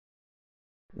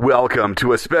Welcome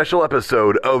to a special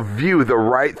episode of View the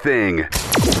Right Thing.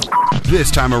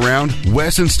 This time around,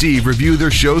 Wes and Steve review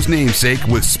their show's namesake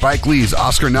with Spike Lee's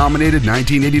Oscar-nominated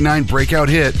 1989 breakout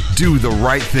hit, Do the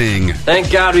Right Thing.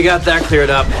 Thank God we got that cleared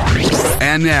up.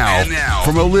 And now,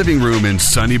 from a living room in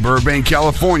sunny Burbank,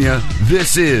 California,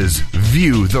 this is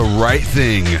View the Right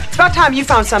Thing. It's about time you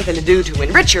found something to do to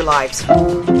enrich your lives.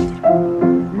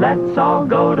 Let's all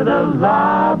go to the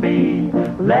lobby.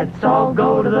 Let's all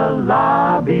go to the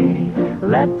lobby.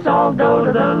 Let's all go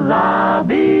to the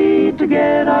lobby to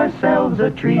get ourselves a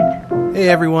treat. Hey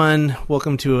everyone,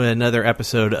 welcome to another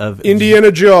episode of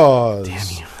Indiana Jaws.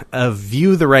 Damn you. Of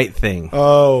View the Right Thing.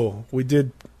 Oh, we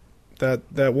did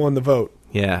that won the vote.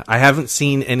 Yeah, I haven't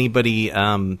seen anybody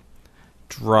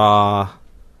draw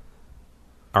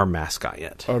our mascot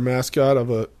yet. Our mascot of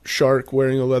a shark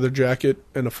wearing a leather jacket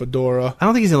and a fedora. I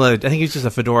don't think he's in leather. I think he's just a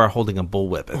fedora holding a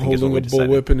bullwhip. I think Holding a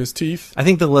bullwhip in his teeth. I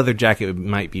think the leather jacket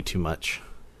might be too much.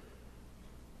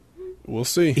 We'll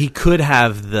see. He could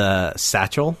have the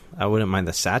satchel. I wouldn't mind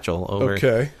the satchel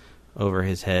over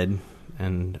his head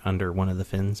and under one of the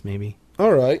fins, maybe.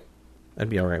 All right. I'd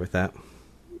be all right with that.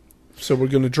 So we're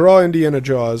going to draw Indiana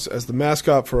Jaws as the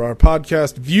mascot for our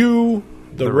podcast, View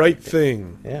the Right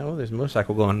Thing. Yeah, well, there's a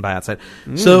motorcycle going by outside.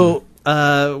 So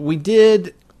we're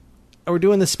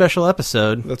doing this special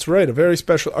episode. That's right, a very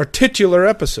special, our titular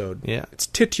episode. Yeah. It's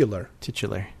titular.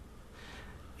 Titular.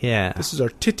 Yeah. This is our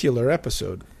titular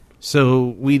episode.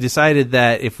 So we decided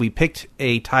that if we picked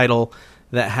a title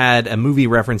that had a movie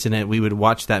reference in it, we would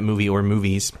watch that movie or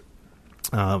movies.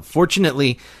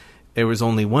 Fortunately, there was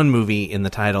only one movie in the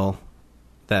title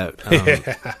that...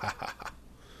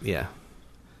 yeah.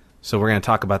 So we're going to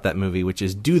talk about that movie, which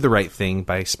is Do the Right Thing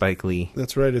by Spike Lee.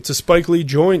 That's right. It's a Spike Lee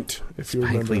joint, if you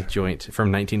remember. Spike Lee joint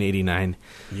from 1989.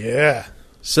 Yeah.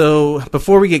 So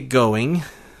before we get going,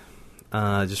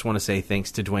 I just want to say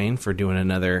thanks to Dwayne for doing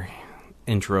another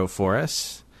intro for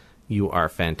us. You are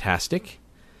fantastic.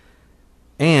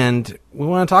 And we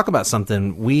want to talk about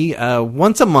something. We,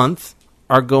 once a month,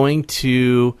 are going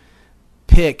to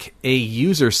pick a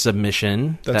user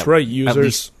submission. That's right,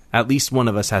 users. At least one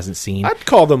of us hasn't seen. I'd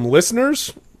call them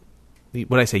listeners. What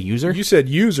did I say, user? You said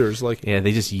users. Yeah,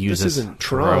 they just use this us, isn't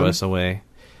Tron. throw us away.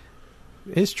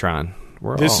 It's Tron.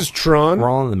 This is Tron? We're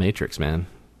all in the Matrix, man.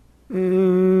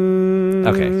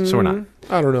 Okay, so we're not.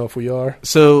 I don't know if we are.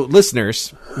 So,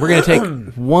 listeners, we're going to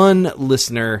take one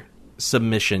listener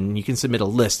submission. You can submit a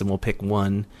list, and we'll pick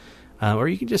one. Or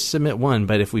you can just submit one,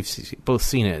 but if we've both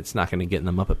seen it, it's not going to get in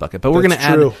the Muppet Bucket. But we're going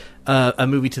to add a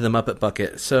movie to the Muppet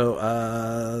Bucket.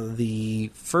 So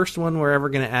the first one we're ever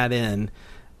going to add in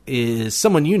is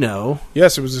someone you know.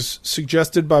 Yes, it was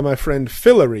suggested by my friend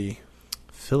Fillery.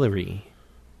 Fillery.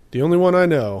 The only one I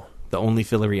know. The only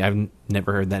Fillery. I've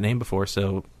never heard that name before,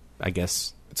 so I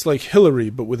guess... It's like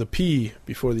Hillary, but with a P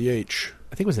before the H.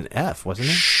 I think it was an F, wasn't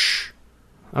it? Shh.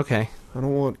 Okay. I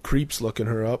don't want creeps looking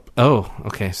her up. Oh,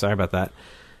 okay. Sorry about that.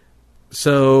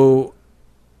 So,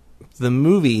 the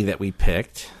movie that we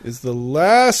picked... is the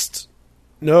last...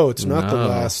 No, it's not the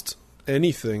last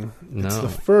anything. No. It's the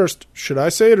first. Should I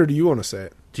say it, or do you want to say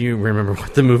it? Do you remember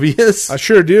what the movie is? I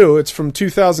sure do. It's from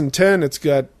 2010. It's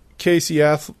got Casey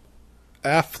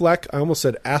Affleck. I almost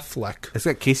said Affleck. It's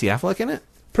got Casey Affleck in it?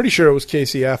 Pretty sure it was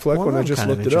Casey Affleck when I just I'm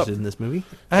looked it up. interested in this movie.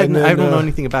 I don't know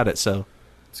anything about it, so...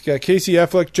 It's got Casey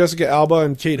Affleck, Jessica Alba,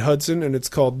 and Kate Hudson, and it's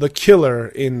called The Killer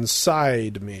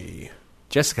Inside Me.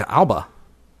 Jessica Alba.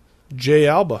 J.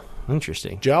 Alba.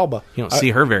 Interesting. Jalba. You don't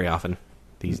see her very often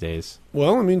these days.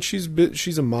 Well, I mean, she's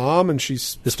a mom, and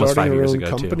she's starting her own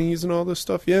companies and all this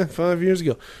stuff. Yeah, 5 years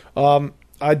ago.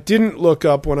 I didn't look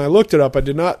up, when I looked it up, I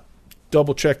did not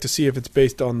double check to see if it's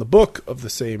based on the book of the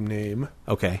same name.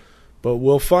 Okay. But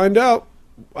we'll find out.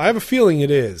 I have a feeling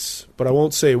it is, but I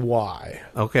won't say why.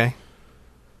 Okay.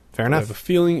 Fair enough. I have a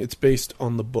feeling it's based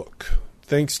on the book,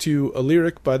 thanks to a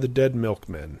lyric by the Dead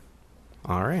Milkmen.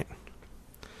 All right.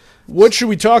 What should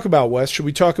we talk about, Wes? Should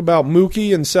we talk about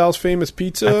Mookie and Sal's Famous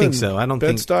Pizza? I think so. I don't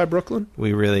Bed-Stuy, Brooklyn?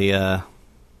 We really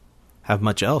have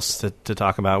much else to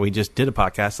talk about. We just did a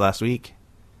podcast last week.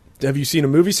 Have you seen a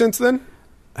movie since then?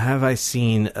 Have I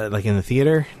seen, like, in the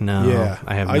theater? No, yeah,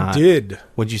 I have not. I did.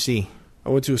 What'd you see? I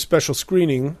went to a special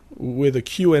screening with a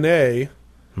Q&A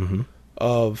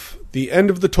of The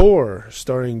End of the Tour,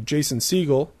 starring Jason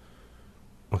Segel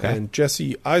and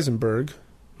Jesse Eisenberg.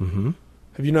 Mm-hmm.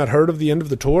 Have you not heard of The End of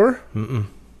the Tour? Mm-mm.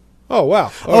 Oh,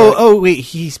 wow. Wait,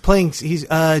 he's playing...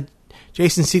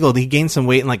 Jason Segel, he gained some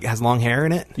weight and like has long hair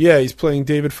in it? Yeah, he's playing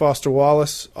David Foster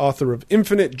Wallace, author of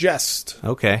Infinite Jest.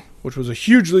 Okay. Which was a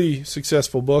hugely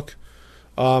successful book.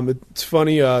 It's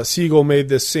funny, Segel made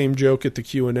this same joke at the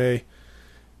Q&A.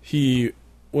 He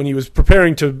when he was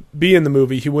preparing to be in the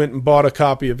movie, he went and bought a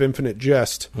copy of Infinite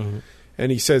Jest. Mm-hmm.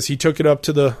 And he says he took it up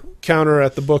to the counter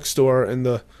at the bookstore, and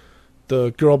the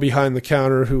girl behind the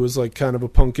counter, who was like kind of a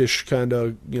punkish kind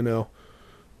of,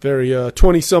 very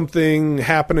 20-something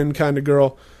happening kind of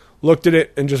girl, looked at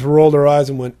it and just rolled her eyes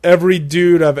and went, "Every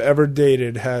dude I've ever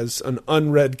dated has an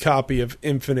unread copy of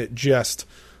Infinite Jest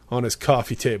on his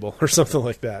coffee table," or something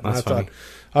like that. That's funny.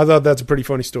 I thought that's a pretty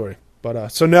funny story. But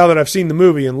so now that I've seen the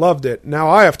movie and loved it, now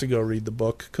I have to go read the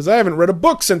book because I haven't read a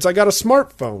book since I got a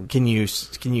smartphone. Can you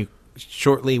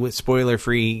shortly, with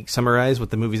spoiler-free, summarize what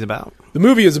the movie's about? The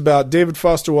movie is about David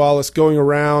Foster Wallace going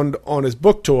around on his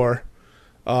book tour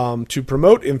to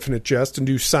promote Infinite Jest and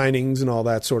do signings and all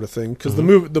that sort of thing. Because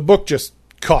the book just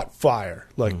caught fire,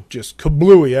 just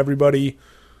kablooey. Everybody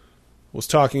was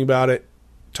talking about it,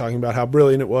 talking about how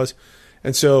brilliant it was.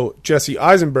 And so Jesse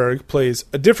Eisenberg plays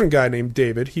a different guy named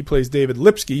David. He plays David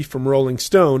Lipsky from Rolling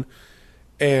Stone.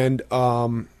 And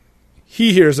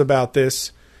he hears about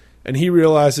this, and he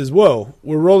realizes, whoa,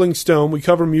 we're Rolling Stone. We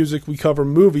cover music. We cover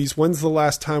movies. When's the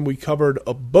last time we covered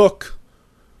a book?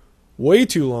 Way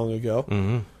too long ago.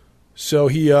 Mm-hmm. So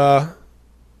he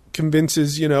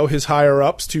convinces, his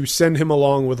higher-ups to send him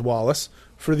along with Wallace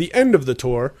for the end of the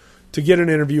tour to get an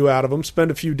interview out of him,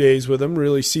 spend a few days with him,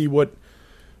 really see what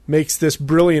makes this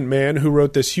brilliant man who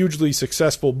wrote this hugely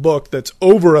successful book that's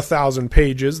over 1,000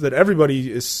 pages that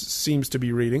everybody seems to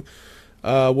be reading,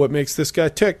 what makes this guy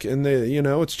tick. And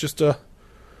it's just a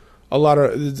lot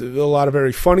of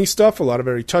very funny stuff, a lot of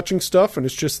very touching stuff, and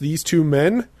it's just these two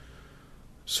men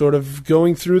sort of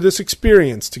going through this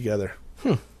experience together.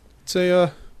 It's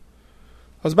I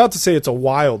was about to say it's a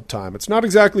wild time. It's not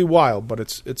exactly wild, but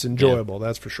it's enjoyable,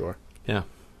 that's for sure. Yeah.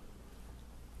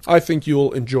 I think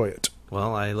you'll enjoy it.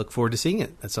 Well, I look forward to seeing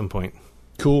it at some point.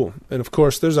 Cool. And, of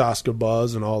course, there's Oscar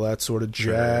buzz and all that sort of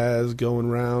jazz going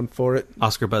around for it.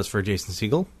 Oscar buzz for Jason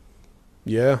Segel?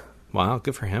 Yeah. Wow,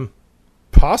 good for him.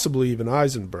 Possibly even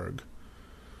Eisenberg.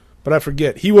 But I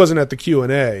forget. He wasn't at the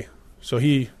Q&A, so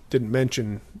he didn't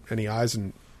mention any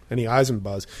Eisen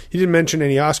buzz. He didn't mention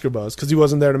any Oscar buzz because he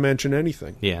wasn't there to mention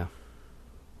anything. Yeah.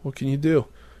 What can you do?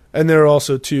 And there are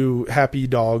also two happy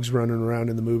dogs running around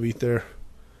in the movie. They're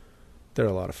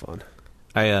a lot of fun.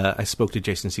 I spoke to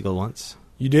Jason Segel once.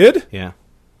 You did? Yeah.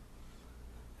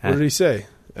 What did he say?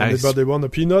 Anybody want a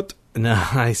peanut? No,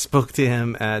 I spoke to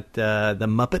him at the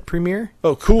Muppet premiere.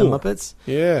 Oh, cool. The Muppets.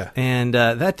 Yeah. And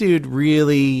that dude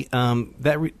really,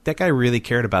 that guy really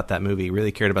cared about that movie,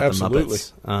 really cared about Absolutely.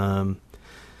 the Muppets.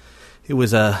 It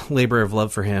was a labor of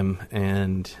love for him,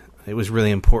 and it was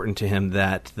really important to him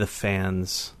that the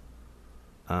fans,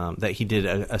 that he did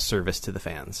a service to the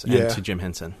fans and to Jim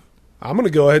Henson. I'm going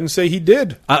to go ahead and say he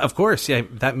did. Of course, yeah.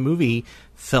 That movie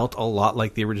felt a lot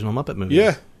like the original Muppet movie.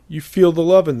 Yeah, you feel the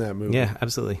love in that movie. Yeah,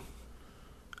 absolutely.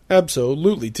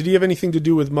 Absolutely. Did he have anything to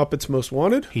do with Muppets Most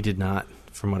Wanted? He did not,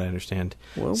 from what I understand.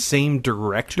 Well, same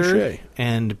director, touché.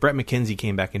 And Brett McKenzie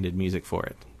came back and did music for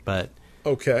it. But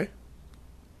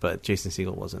Jason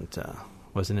Segel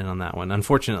wasn't in on that one.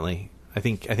 Unfortunately, I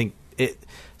think it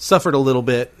suffered a little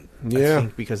bit. Yeah. I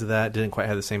think because of that, didn't quite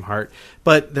have the same heart.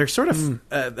 But they're sort of,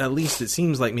 at least it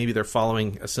seems like maybe they're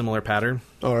following a similar pattern.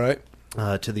 All right.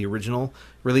 To the original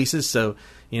releases. So,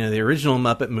 the original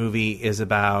Muppet movie is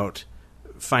about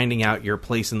finding out your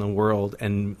place in the world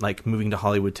and like moving to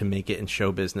Hollywood to make it in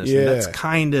show business. Yeah. And that's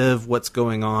kind of what's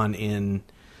going on in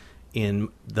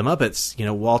the Muppets.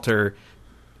 Walter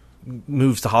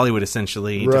moves to Hollywood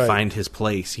essentially to find his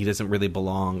place. He doesn't really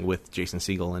belong with Jason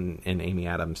Segel and Amy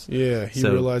Adams. Yeah, he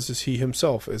realizes he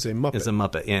himself is a Muppet. Is a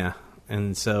Muppet, yeah.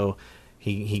 And so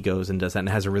he goes and does that, and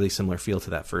it has a really similar feel to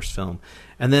that first film.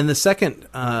 And then the second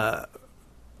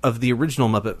of the original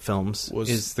Muppet films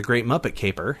is The Great Muppet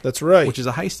Caper. That's right. Which is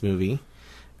a heist movie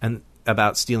and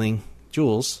about stealing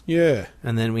jewels. Yeah.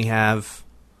 And then we have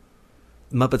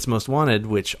Muppets Most Wanted,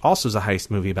 which also is a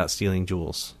heist movie about stealing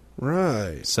jewels.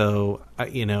 Right. So,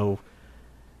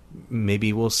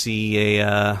 maybe we'll see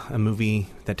a movie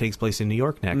that takes place in New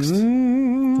York next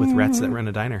with rats that run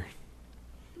a diner.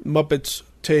 Muppets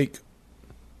Take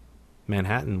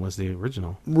Manhattan was the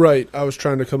original. Right. I was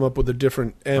trying to come up with a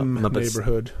different Muppets,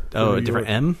 neighborhood. Oh, a different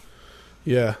M?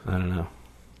 Yeah. I don't know.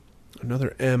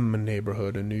 Another M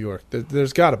neighborhood in New York.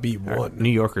 There's got to be one. New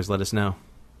Yorkers, let us know.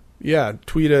 Yeah.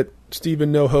 Tweet at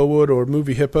Stephen No Howood or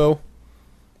Movie Hippo.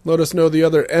 Let us know the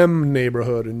other M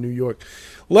neighborhood in New York.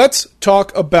 Let's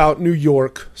talk about New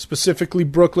York, specifically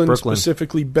Brooklyn.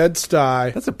 Specifically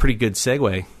Bed-Stuy. That's a pretty good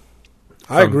segue.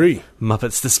 I agree.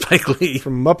 Muppets to Spike Lee.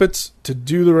 From Muppets to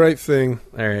Do the Right Thing.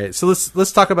 All right. So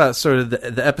let's talk about sort of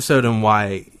the episode and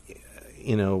why,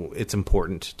 it's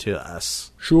important to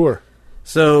us. Sure.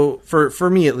 So for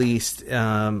me at least,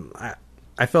 I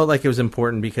felt like it was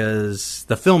important because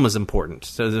the film was important.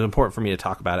 So it was important for me to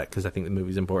talk about it because I think the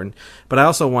movie's important. But I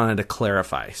also wanted to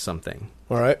clarify something.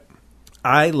 All right.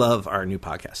 I love our new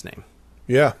podcast name.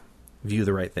 Yeah. View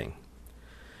the Right Thing.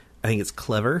 I think it's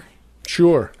clever.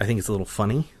 Sure. I think it's a little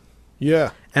funny.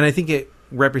 Yeah. And I think it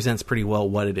represents pretty well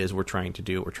what it is we're trying to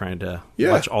do. We're trying to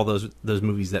watch all those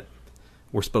movies that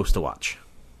we're supposed to watch.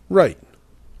 Right.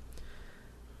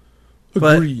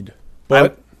 Agreed.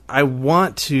 But I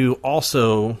want to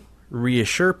also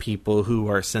reassure people who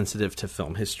are sensitive to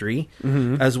film history,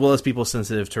 as well as people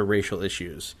sensitive to racial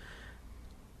issues.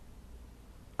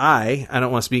 I don't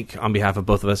want to speak on behalf of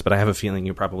both of us, but I have a feeling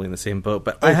you're probably in the same boat.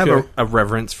 But I have a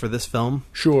reverence for this film.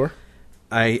 Sure.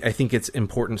 I think it's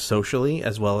important socially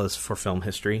as well as for film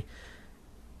history.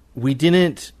 We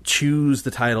didn't choose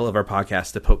the title of our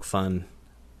podcast to poke fun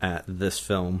at this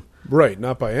film. Right,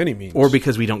 not by any means. Or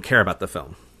because we don't care about the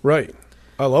film. Right.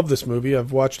 I love this movie.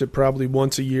 I've watched it probably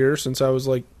once a year since I was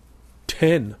like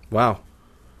 10. Wow.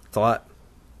 That's a lot.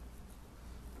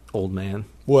 Old man.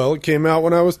 Well, it came out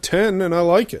when I was 10 and I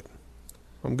like it.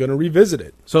 I'm going to revisit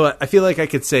it. So I feel like I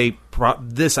could say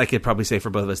I could probably say for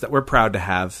both of us that we're proud to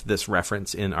have this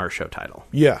reference in our show title.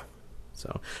 Yeah.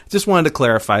 So just wanted to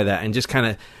clarify that and just kind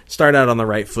of start out on the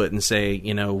right foot and say,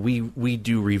 we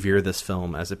do revere this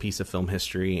film as a piece of film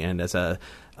history and as a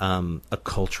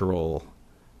cultural.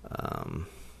 I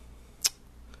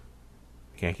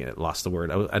can't lost the word.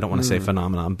 I don't want to say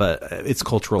phenomenon, but it's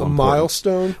cultural.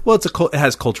 Milestone. Well, it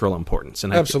has cultural importance,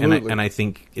 and absolutely. I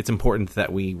think it's important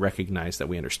that we recognize that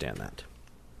we understand that.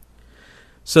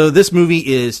 So this movie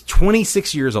is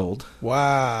 26 years old.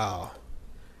 Wow.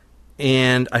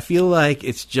 And I feel like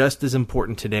it's just as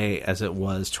important today as it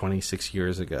was 26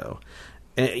 years ago.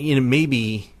 And,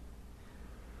 maybe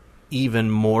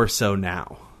even more so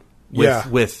now.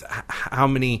 With how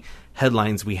many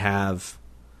headlines we have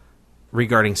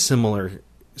regarding similar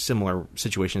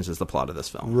situations as the plot of this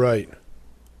film. Right.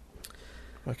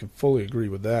 I can fully agree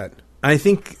with that. I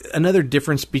think another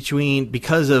difference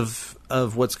because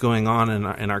of what's going on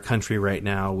in our country right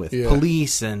now with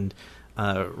police and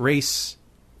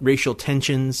racial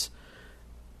tensions,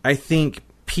 I think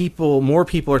more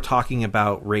people are talking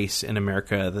about race in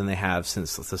America than they have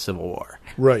since the Civil War.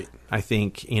 Right. I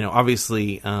think,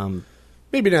 obviously,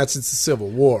 maybe not since the Civil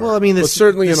War. Well, I mean, but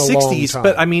certainly in a 60s, long time.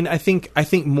 But I mean, I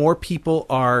think more people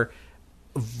are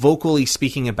vocally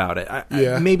speaking about it.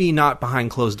 Maybe not behind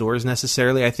closed doors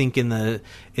necessarily. I think in the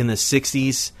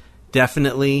 60s,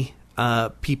 definitely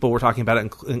people were talking about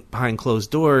it behind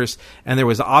closed doors, and there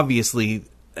was obviously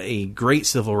a great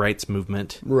civil rights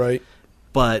movement. Right.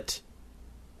 But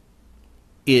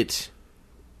it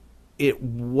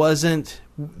wasn't.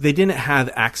 They didn't have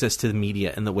access to the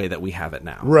media in the way that we have it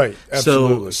now. Right.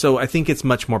 Absolutely. So I think it's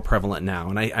much more prevalent now,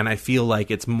 and I feel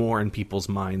like it's more in people's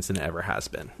minds than it ever has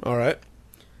been. All right.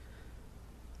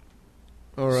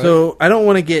 So I don't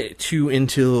want to get too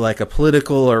into like a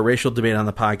political or racial debate on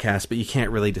the podcast, but you can't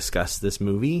really discuss this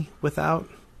movie without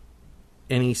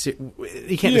you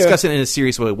can't discuss it in a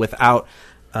serious way without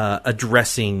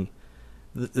addressing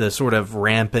the sort of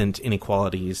rampant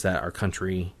inequalities that our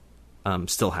country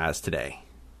still has today.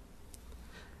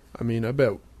 I mean, I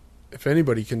bet if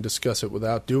anybody can discuss it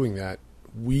without doing that,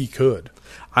 we could.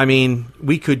 I mean,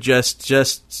 we could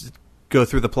just go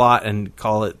through the plot and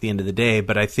call it the end of the day,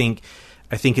 but I think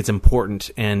it's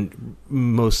important and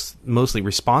mostly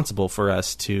responsible for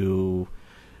us to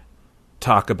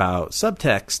talk about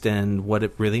subtext and what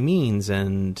it really means,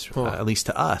 and at least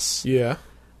to us. Yeah.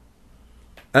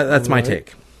 That's my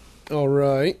take. All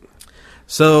right.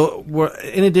 So,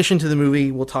 in addition to the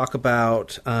movie, we'll talk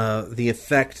about the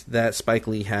effect that Spike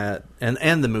Lee had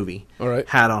and the movie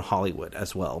had on Hollywood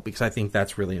as well, because I think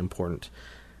that's really important.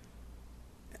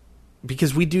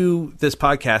 Because we do this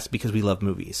podcast because we love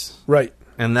movies. Right.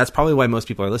 And that's probably why most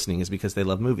people are listening, is because they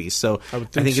love movies. So I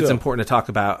think it's important to talk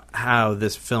about how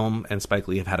this film and Spike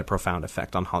Lee have had a profound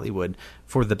effect on Hollywood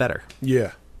for the better.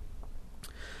 Yeah.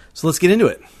 So let's get into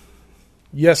it.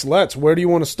 Yes, let's. Where do you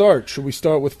want to start? Should we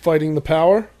start with fighting the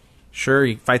power? Sure,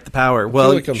 you fight the power. I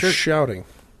feel like I'm shouting.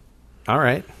 All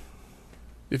right.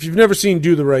 If you've never seen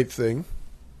Do the Right Thing,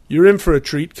 you're in for a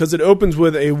treat, because it opens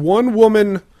with a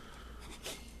one-woman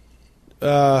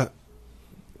dance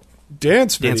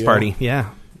video. Dance party, yeah.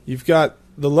 You've got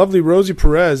the lovely Rosie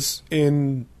Perez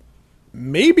in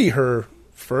maybe her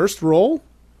first role.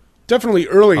 Definitely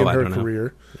early in her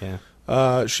career. Yeah.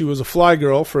 She was a fly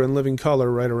girl for In Living Color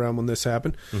right around when this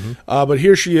happened. Mm-hmm. But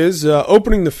here she is,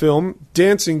 opening the film,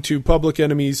 dancing to Public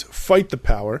Enemy's Fight the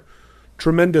Power,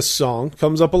 Tremendous Song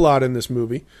comes up a lot in this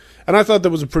movie. And I thought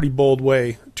that was a pretty bold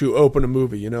way to open a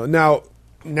movie, you know. Now,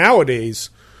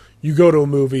 nowadays, you go to a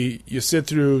movie, you sit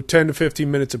through 10 to 15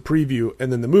 minutes of preview,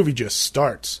 and then the movie just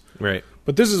starts. Right.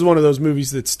 But this is one of those movies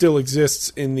that still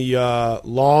exists in the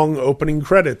long opening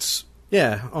credits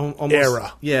Yeah. Almost,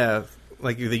 era. Yeah.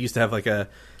 Like they used to have like an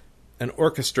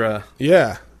orchestra.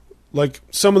 Yeah. Like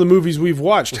some of the movies we've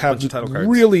watched have bunch of title cards.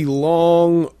 really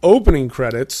long opening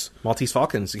credits. Maltese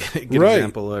Falcons, good Right.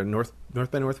 example. Or North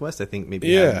by Northwest, I think, maybe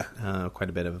Yeah. had quite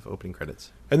a bit of opening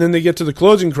credits. And then they get to the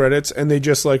closing credits and they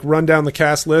just like run down the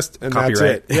cast list and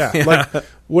Copyright. that's it. Yeah. Like,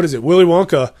 what is it? Willy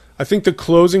Wonka. I think the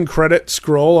closing credit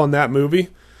scroll on that movie,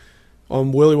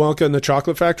 on Willy Wonka and the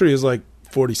Chocolate Factory, is like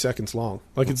 40 seconds long.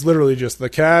 Like it's literally just the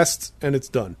cast and it's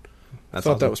done. I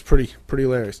thought that was pretty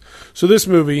hilarious. So this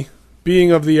movie,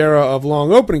 being of the era of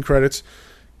long opening credits,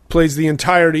 plays the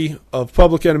entirety of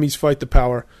Public Enemy's Fight the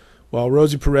Power, while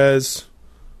Rosie Perez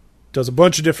does a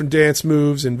bunch of different dance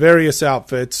moves in various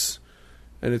outfits,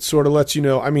 and it sort of lets you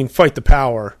know, I mean, Fight the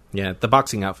Power. Yeah, the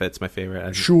boxing outfit's my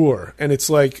favorite. Sure. And it's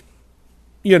like,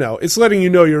 you know, it's letting you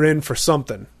know you're in for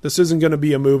something. This isn't going to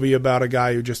be a movie about a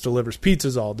guy who just delivers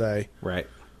pizzas all day. Right.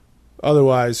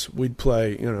 Otherwise, we'd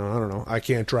play, you know, I don't know, I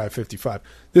Can't Drive 55.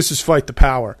 This is Fight the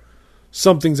Power.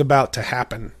 Something's about to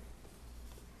happen.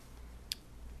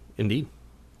 Indeed.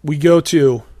 We go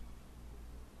to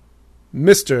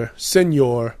Mr.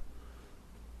 Senor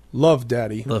Love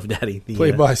Daddy, Love Daddy.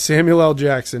 played by Samuel L.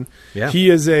 Jackson. Yeah. He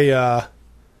is a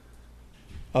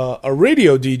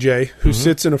radio DJ who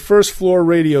sits in a first-floor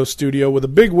radio studio with a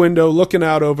big window looking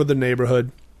out over the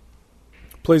neighborhood.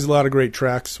 Plays a lot of great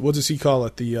tracks. What does he call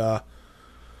it? Not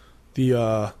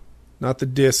the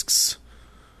discs.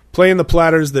 Playing the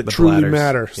platters that The truly platters.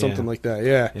 matter. Something Yeah. like that,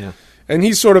 yeah. Yeah. And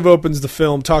he sort of opens the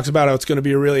film, talks about how it's going to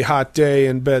be a really hot day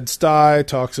in Bed-Stuy,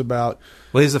 talks about...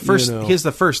 Well, here's the first. You know. Here's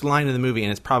the first line of the movie,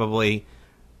 and it's probably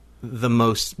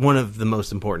one of the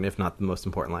most important, if not the most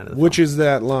important line of the Which film. is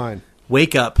that line?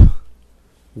 Wake up,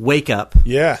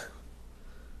 Yeah.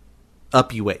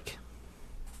 up you wake.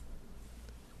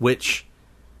 Which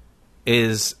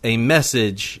is a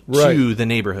message Right. to the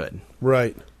neighborhood.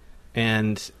 Right.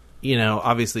 And, you know,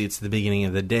 obviously it's the beginning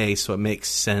of the day, so it makes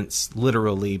sense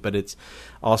literally, but it's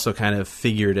also kind of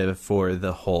figurative for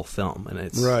the whole film. And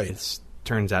it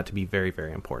turns out to be very,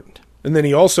 very important. And then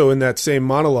he also, in that same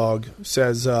monologue,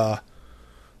 says,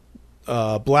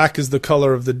 black is the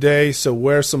color of the day, so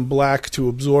wear some black to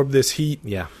absorb this heat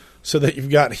Yeah. so that you've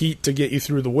got heat to get you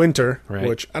through the winter, Right.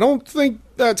 which I don't think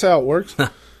that's how it works.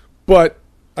 But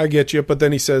I get you. But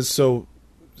then he says,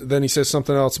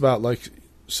 something else about, like,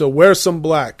 so wear some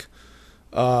black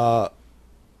to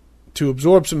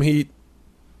absorb some heat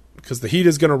because the heat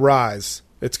is going to rise.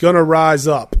 It's going to rise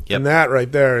up. Yep. And that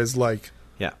right there is, like,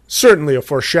 Yeah. certainly a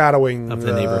foreshadowing Of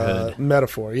the neighborhood.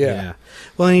 metaphor. Yeah.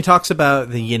 Well, and he talks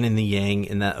about the yin and the yang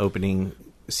in that opening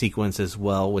sequence as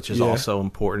well, which is Yeah. also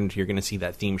important. You're going to see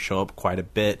that theme show up quite a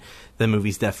bit. The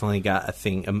movie's definitely got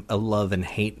a love and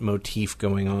hate motif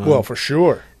going on. Well, for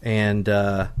sure. and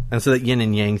so that yin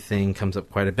and yang thing comes up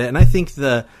quite a bit. And I think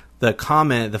the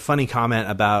funny comment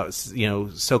about, you know,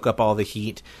 soak up all the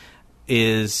heat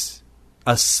is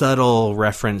a subtle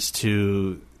reference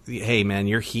to, hey man,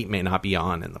 your heat may not be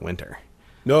on in the winter.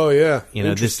 No, yeah. You know,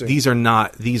 Interesting. these are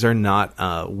not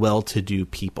well-to-do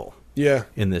people Yeah.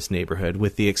 in this neighborhood,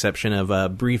 with the exception of a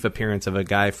brief appearance of a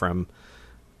guy from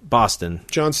Boston.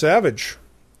 John Savage.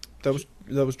 That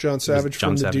was John Savage John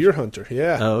from The Savage. Deer Hunter.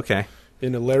 Yeah. Oh, okay.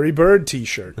 In a Larry Bird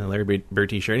t-shirt. A Larry Bird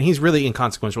t-shirt. And he's really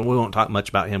inconsequential. We won't talk much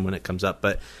about him when it comes up,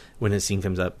 but when his scene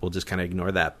comes up, we'll just kind of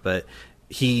ignore that. But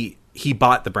he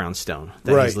bought the brownstone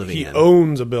that Right. he's living He in.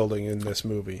 owns a building in this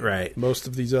movie. Right. Most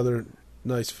of these other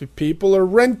nice people are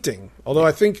renting. Although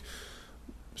I think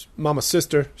Mama's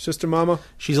sister Mama,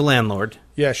 She's a landlord.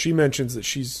 yeah, she mentions that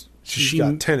she's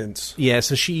got tenants. Yeah,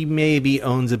 so she maybe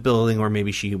owns a building, or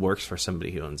maybe she works for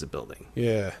somebody who owns a building.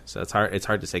 Yeah. So it's hard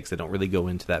to say because they don't really go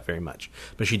into that very much.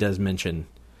 But she does mention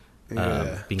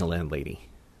Yeah. being a landlady.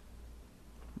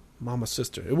 Mama's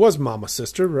sister. It was Mama's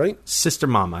sister, right? Sister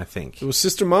Mama, I think. It was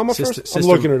Sister Mama Sister- first? I'm Sister-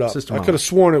 looking it up. Sister I Mama. could have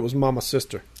sworn it was Mama's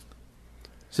sister.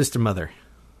 Sister Mother.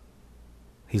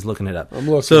 He's looking it up. I'm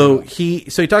looking So it up.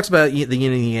 he talks about the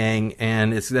yin and yang,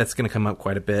 and that's going to come up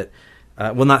quite a bit.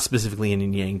 Well, not specifically yin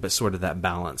and yang, but sort of that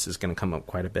balance is going to come up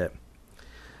quite a bit.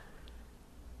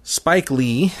 Spike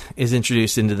Lee is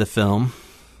introduced into the film,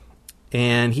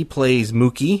 and he plays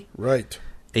Mookie, Right.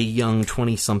 a young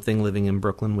 20-something living in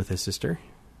Brooklyn with his sister.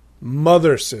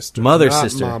 Mother sister. Mother not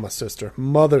sister. Mama sister.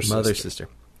 Mother sister. Mother sister.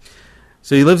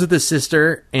 So he lives with his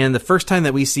sister, and the first time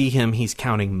that we see him, he's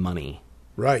counting money.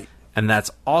 Right. And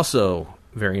that's also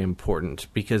very important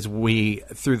because we,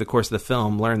 through the course of the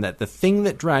film, learn that the thing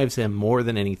that drives him more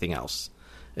than anything else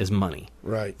is money.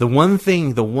 Right. The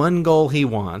one goal he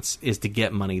wants is to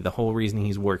get money. The whole reason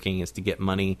he's working is to get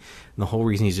money. And the whole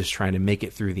reason he's just trying to make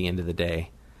it through the end of the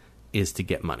day is to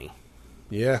get money.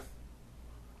 Yeah.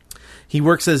 He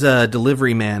works as a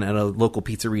delivery man at a local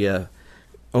pizzeria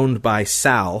owned by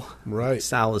Sal. Right.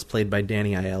 Sal is played by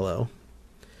Danny Aiello.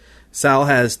 Sal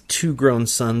has 2 grown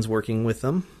sons working with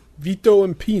them. Vito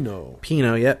and Pino.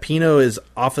 Pino, yeah. Pino is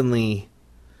openly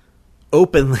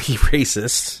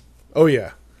racist. Oh,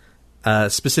 yeah.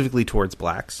 Specifically towards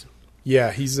blacks.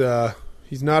 Yeah, he's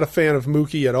not a fan of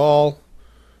Mookie at all.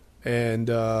 And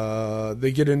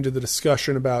they get into the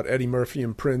discussion about Eddie Murphy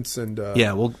and Prince and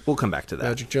yeah, we'll come back to that.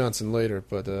 Magic Johnson later,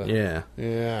 but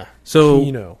yeah. So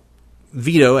Pino.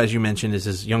 Vito, as you mentioned, is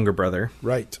his younger brother,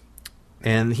 Right.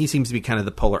 and he seems to be kind of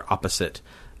the polar opposite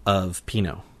of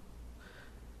Pino.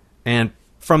 And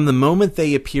from the moment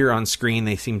they appear on screen,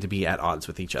 they seem to be at odds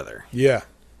with each other. Yeah.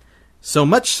 So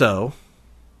much so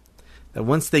that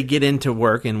once they get into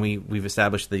work, and we've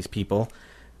established these people,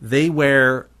 they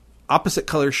wear opposite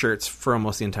color shirts for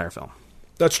almost the entire film.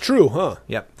 That's true, huh?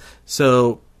 Yep.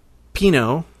 So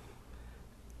Pino,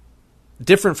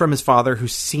 different from his father, who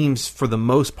seems for the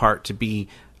most part to be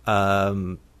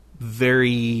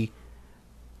very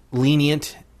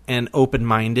lenient and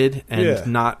open-minded and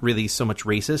not really so much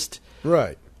racist.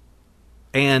 Right.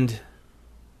 And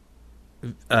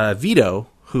Vito,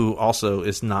 who also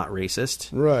is not racist.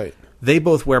 Right. They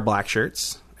both wear black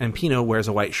shirts, and Pino wears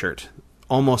a white shirt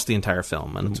almost the entire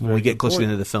film. And when we get closer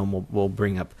into the film, we'll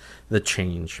bring up the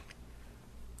change.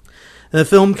 And the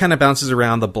film kind of bounces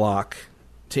around the block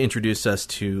to introduce us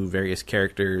to various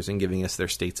characters and giving us their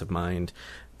states of mind.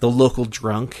 The local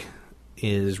drunk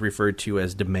is referred to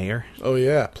as De Mayor. Oh,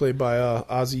 yeah. Played by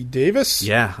Ozzie Davis?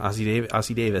 Yeah,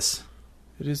 Ozzie Davis.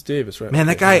 It is Davis, right? Man,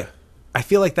 that guy, I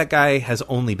feel like that guy has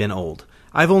only been old.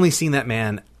 I've only seen that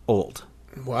man old.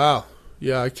 Wow.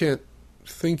 Yeah, I can't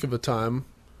think of a time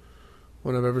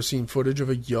when I've ever seen footage of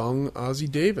a young Ozzie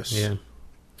Davis. Yeah.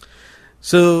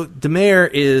 So De Mayor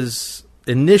is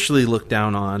initially looked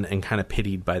down on and kind of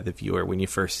pitied by the viewer when you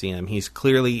first see him. He's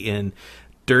clearly in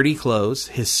dirty clothes.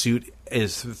 His suit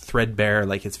is threadbare,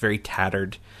 like it's very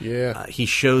tattered. Yeah. He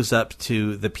shows up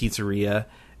to the pizzeria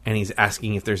and he's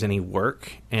asking if there's any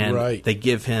work, and they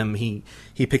give him, he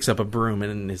picks up a broom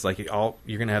and is like, you're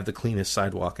going to have the cleanest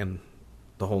sidewalk in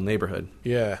the whole neighborhood.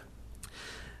 Yeah.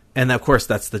 And of course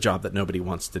that's the job that nobody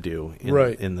wants to do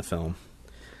in the film.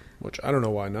 Which I don't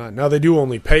know why not. Now they do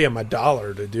only pay him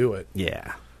 $1 to do it.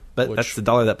 Yeah. But that's the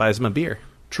 $1 that buys him a beer.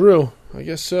 True. I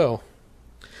guess so.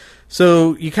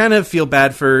 So you kind of feel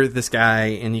bad for this guy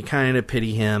and you kind of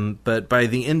pity him, but by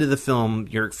the end of the film,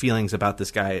 your feelings about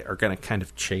this guy are going to kind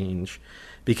of change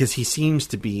because he seems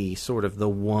to be sort of the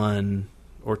one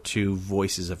or two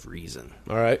voices of reason.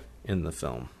 All right. In the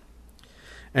film.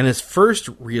 And his first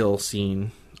real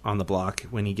scene on the block,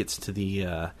 when he gets to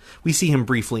the... we see him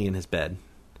briefly in his bed.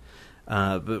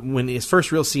 But when his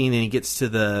first real scene and he gets to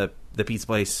the pizza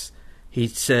place, he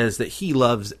says that he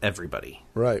loves everybody.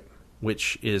 Right.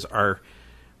 Which is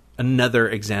another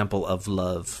example of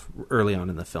love early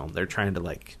on in the film. They're trying to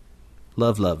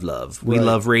love. We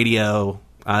love radio.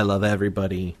 I love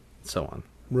everybody. So on.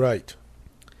 Right.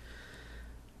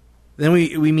 Then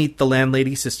we meet the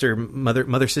landlady,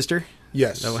 mother sister.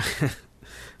 Yes.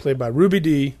 Played by Ruby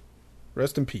Dee.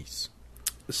 Rest in peace.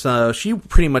 So she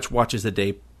pretty much watches the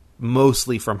day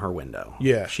mostly from her window.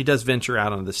 Yeah. She does venture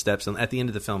out onto the steps, and at the end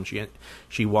of the film,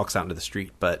 she walks out into the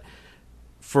street. But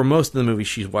for most of the movie,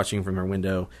 she's watching from her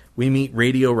window. We meet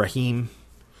Radio Raheem.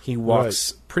 He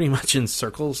walks pretty much in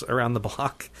circles around the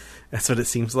block. That's what it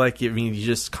seems like. I mean, you're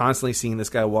just constantly seeing this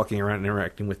guy walking around and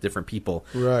interacting with different people.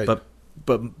 Right.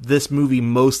 But this movie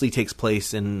mostly takes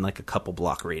place in like a couple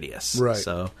block radius. Right.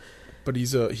 So, but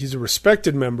he's a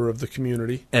respected member of the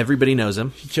community. Everybody knows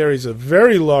him. He carries a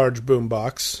very large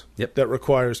boombox that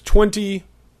requires 20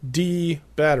 D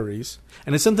batteries.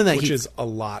 And it's something that which is a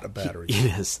lot of batteries.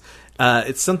 It is.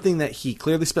 It's something that he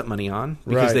clearly spent money on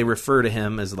because they refer to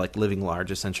him as like living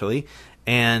large, essentially.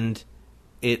 And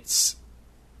it's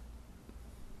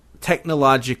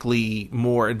technologically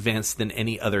more advanced than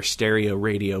any other stereo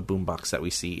radio boombox that we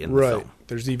see in the film.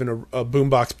 There's even a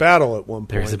boombox battle at one point.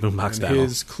 There's a boombox battle.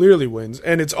 His clearly wins.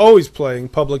 And it's always playing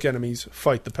Public Enemy's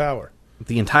Fight the Power.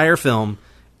 The entire film,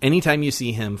 anytime you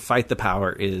see him, Fight the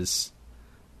Power is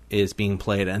being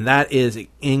played, and that is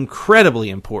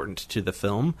incredibly important to the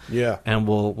film. Yeah. And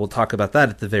we'll talk about that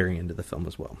at the very end of the film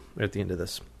as well, at the end of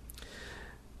this.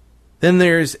 Then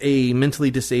there's a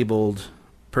mentally disabled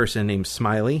person named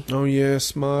Smiley. Oh, yeah,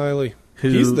 Smiley.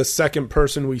 He's the second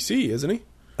person we see, isn't he?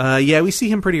 Yeah, we see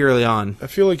him pretty early on. I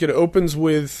feel like it opens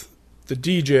with the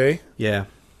DJ. Yeah.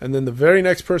 And then the very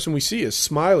next person we see is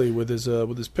Smiley with his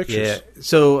pictures. Yeah.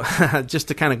 So just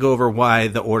to kind of go over why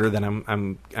the order that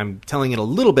I'm telling it a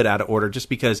little bit out of order, just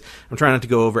because I'm trying not to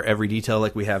go over every detail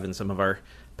like we have in some of our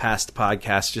past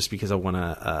podcasts, just because I want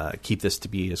to keep this to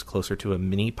be as closer to a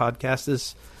mini podcast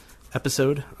as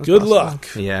episode. As Good possible. luck.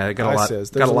 Yeah, I got a lot. There's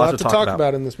got a lot to talk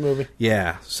about in this movie.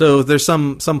 Yeah. So there's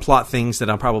some plot things that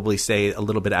I'll probably say a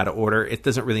little bit out of order. It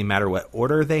doesn't really matter what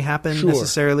order they happen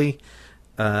necessarily.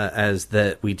 As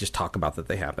that we just talk about that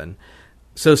they happen.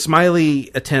 So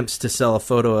Smiley attempts to sell a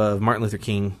photo of Martin Luther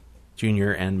King Jr.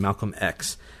 and Malcolm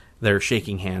X. They're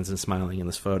shaking hands and smiling in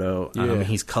this photo. Yeah.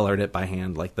 He's colored it by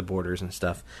hand, like the borders and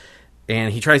stuff.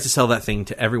 And he tries to sell that thing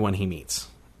to everyone he meets.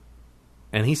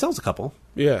 And he sells a couple.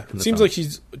 Yeah. It seems like he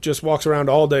just walks around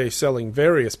all day selling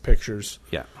various pictures.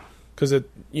 Yeah. Because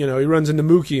he runs into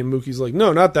Mookie, and Mookie's like,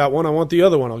 no, not that one. I want the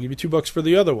other one. I'll give you $2 for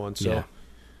the other one. So. Yeah.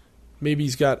 Maybe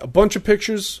he's got a bunch of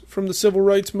pictures from the civil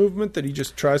rights movement that he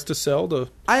just tries to sell to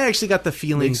I actually got the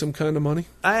feeling make some kind of money.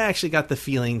 I actually got the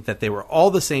feeling that they were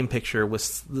all the same picture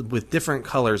with different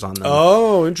colors on them.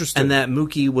 Oh, interesting. And that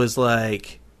Mookie was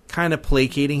like kind of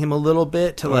placating him a little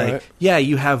bit to like, yeah,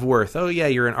 you have worth. Oh yeah,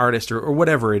 you're an artist or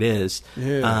whatever it is.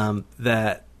 Yeah.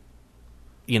 That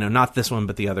not this one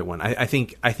but the other one. I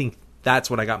think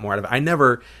that's what I got more out of it. I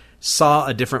never saw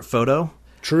a different photo.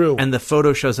 True. And the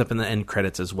photo shows up in the end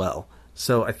credits as well.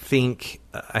 So I think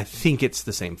it's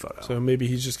the same photo. So maybe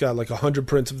he's just got like 100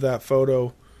 prints of that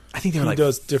photo. I think he like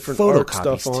does different art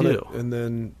stuff on it and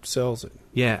then sells it.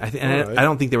 Yeah, I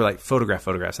don't think they were like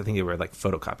photographs. I think they were like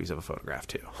photocopies of a photograph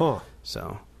too. Huh.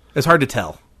 So it's hard to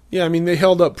tell. Yeah, I mean they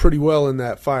held up pretty well in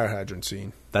that fire hydrant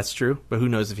scene. That's true, but who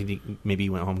knows if maybe he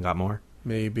went home and got more.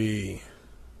 Maybe.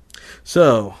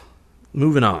 So,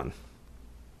 moving on.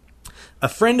 A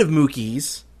friend of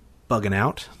Mookie's, Bugging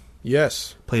Out.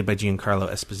 Yes. Played by Giancarlo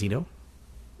Esposito.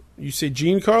 You say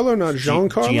Giancarlo, not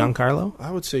Giancarlo? Giancarlo? I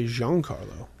would say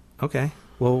Giancarlo. Okay.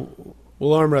 Well,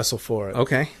 we'll arm wrestle for it.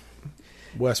 Okay.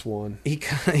 Wes won. He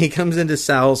comes into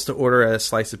Sal's to order a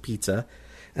slice of pizza,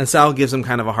 and Sal gives him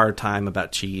kind of a hard time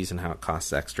about cheese and how it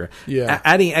costs extra. Yeah.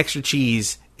 Adding extra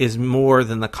cheese is more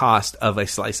than the cost of a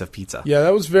slice of pizza. Yeah,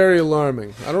 that was very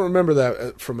alarming. I don't remember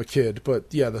that from a kid, but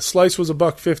yeah, the slice was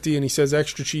 $1.50, and he says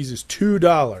extra cheese is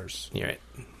 $2. You're right.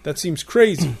 That seems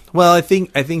crazy. Well, I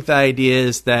think the idea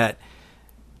is that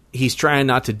he's trying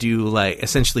not to do like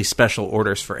essentially special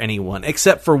orders for anyone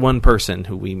except for one person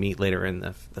who we meet later in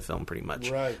the film. Pretty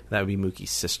much, right? That would be Mookie's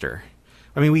sister.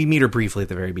 I mean, we meet her briefly at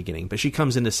the very beginning, but she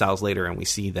comes into Sal's later, and we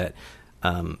see that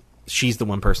she's the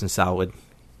one person Sal would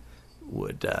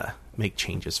make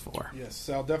changes for. Yes,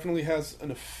 Sal definitely has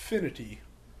an affinity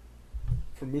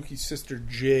for Mookie's sister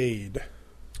Jade.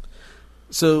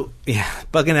 So, yeah,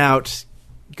 Bugging Out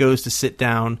goes to sit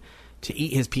down to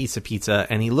eat his piece of pizza,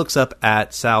 and he looks up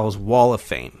at Sal's Wall of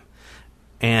Fame.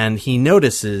 And he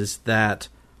notices that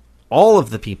all of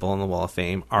the people on the Wall of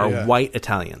Fame are white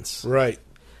Italians. Right.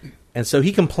 And so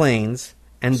he complains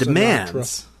and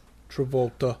demands...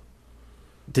 Travolta.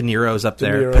 De Niro's up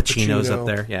there. Pacino's up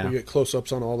there. Yeah. We get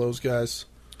close-ups on all those guys.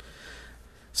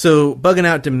 So Bugging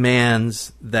Out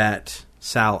demands that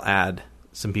Sal add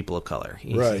some people of color.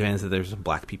 He demands that there's some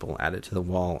black people added to the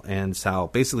wall, and Sal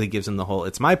basically gives him the whole,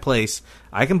 it's my place,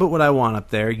 I can put what I want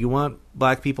up there, you want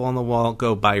black people on the wall,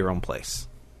 go buy your own place.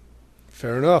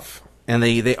 Fair enough. And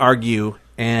they argue,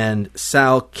 and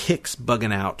Sal kicks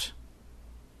Bugging Out.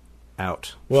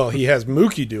 Well, he has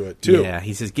Mookie do it, too. Yeah,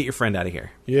 he says, get your friend out of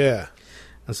here. Yeah.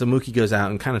 And so Mookie goes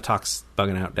out and kind of talks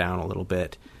Bugging Out down a little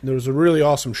bit. There was a really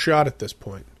awesome shot at this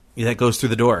point. Yeah, that goes through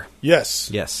the door.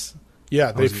 Yes.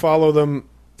 Yeah, they follow them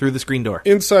through the screen door.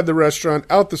 Inside the restaurant,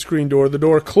 out the screen door. The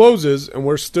door closes, and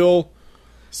we're still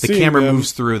seeing the camera them.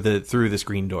 moves through the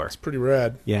screen door. It's pretty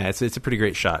rad. Yeah, it's a pretty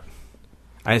great shot.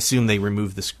 I assume they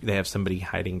have somebody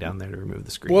hiding down there to remove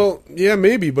the screen. Well, yeah,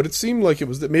 maybe, but it seemed like it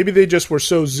was that maybe they just were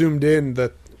so zoomed in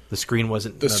that the screen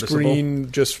wasn't noticeable.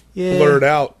 Screen just blurred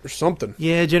out or something.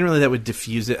 Yeah, generally that would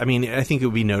diffuse it. I mean, I think it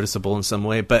would be noticeable in some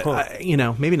way, but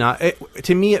maybe not.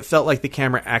 To me, it felt like the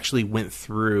camera actually went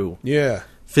through. Yeah.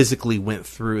 Physically went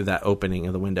through that opening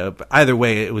of the window. But either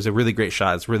way, it was a really great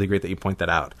shot. It's really great that you point that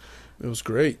out. It was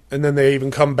great. And then they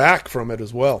even come back from it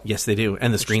as well. Yes, they do.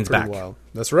 And the screen's back. Wild.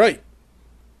 That's right.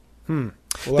 Well,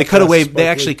 they cut away. They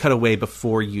actually cut away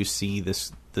before you see the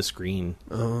screen.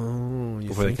 Oh,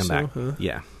 before they come back. Huh?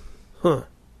 Yeah. Huh.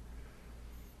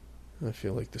 I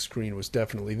feel like the screen was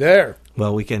definitely there.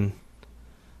 Well, we can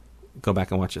go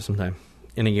back and watch it sometime.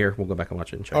 In a year, we'll go back and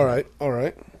watch it and check. All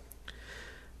right.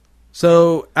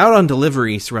 So, out on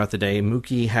deliveries throughout the day,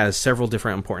 Mookie has several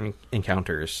different important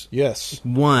encounters. Yes.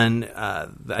 One,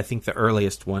 I think the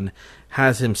earliest one,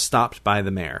 has him stopped by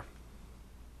the mayor.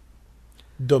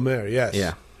 Domer, yes.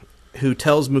 Yeah. Who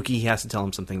tells Mookie he has to tell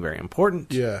him something very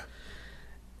important. Yeah.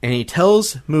 And he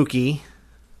tells Mookie,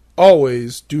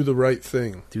 always do the right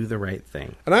thing. do the right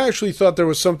thing. And I actually thought there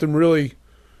was something really...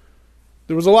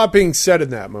 There was a lot being said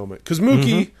in that moment. Because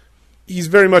Mookie, he's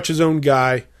very much his own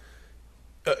guy.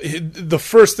 The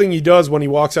first thing he does when he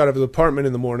walks out of his apartment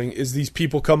in the morning is these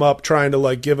people come up trying to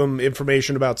like give him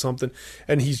information about something,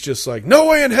 and he's just like, no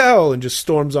way in hell, and just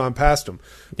storms on past him.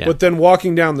 Yeah. But then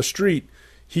walking down the street,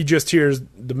 he just hears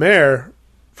the mayor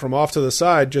from off to the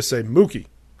side just say, Mookie,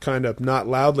 kind of not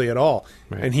loudly at all.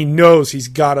 Right. And he knows he's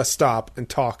got to stop and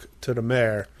talk to the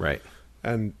mayor. Right.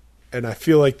 And I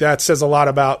feel like that says a lot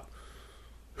about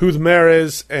who the mayor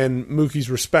is and Mookie's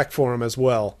respect for him as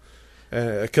well.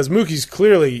 Because Mookie's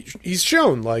clearly, he's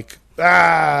shown like,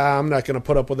 I'm not going to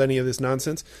put up with any of this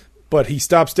nonsense. But he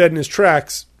stops dead in his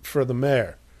tracks for the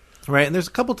mayor. Right, and there's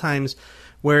a couple times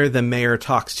where the mayor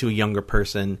talks to a younger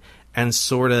person and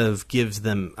sort of gives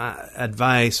them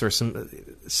advice or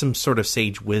some sort of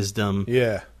sage wisdom.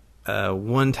 Yeah.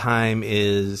 One time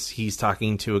is he's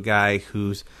talking to a guy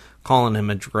who's calling him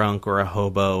a drunk or a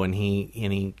hobo, and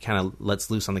he kind of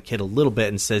lets loose on the kid a little bit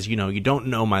and says, you don't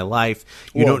know my life.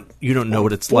 You don't know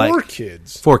what it's like. 4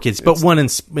 kids, but one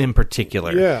in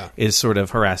particular is sort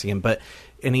of harassing him.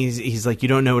 And he's like, you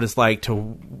don't know what it's like to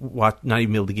watch, not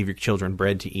even be able to give your children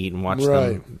bread to eat and watch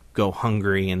them go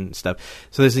hungry and stuff.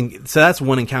 So that's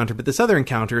one encounter. But this other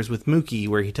encounter is with Mookie,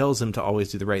 where he tells him to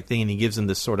always do the right thing, and he gives him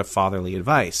this sort of fatherly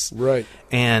advice. Right.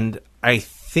 And I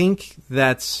think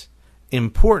that's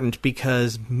important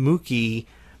because Mookie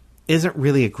isn't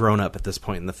really a grown-up at this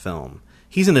point in the film.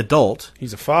 He's an adult.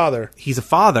 He's a father.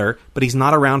 But he's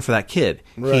not around for that kid.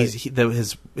 Right.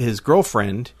 His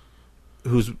girlfriend,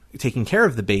 who's taking care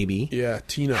of the baby,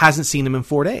 Tina, hasn't seen him in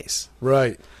 4 days.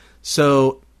 Right.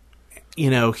 So,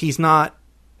 he's not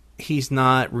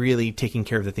really taking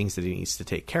care of the things that he needs to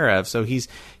take care of. So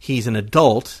he's an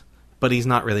adult, but he's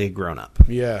not really a grown-up.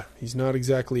 Yeah, he's not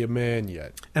exactly a man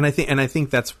yet. And I think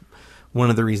that's one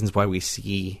of the reasons why we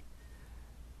see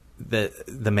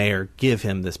the mayor give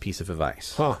him this piece of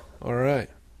advice. Huh. All right.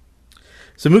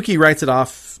 So Mookie writes it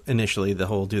off initially, the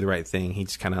whole do the right thing. He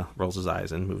just kind of rolls his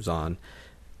eyes and moves on.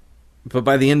 But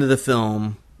by the end of the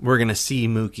film, we're going to see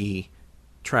Mookie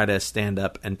try to stand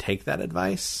up and take that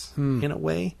advice in a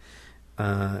way.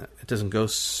 It doesn't go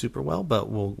super well, but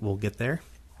we'll get there.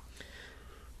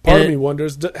 Part of me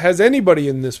wonders, has anybody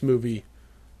in this movie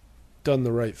done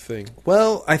the right thing?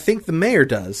 Well, I think the mayor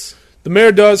does. The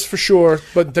mayor does, for sure,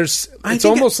 but it's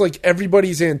almost like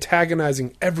everybody's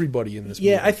antagonizing everybody in this movie.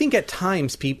 Yeah, I think at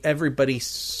times everybody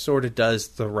sort of does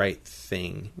the right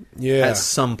thing at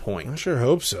some point. I sure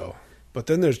hope so. But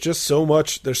then there's just so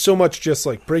much just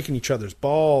like breaking each other's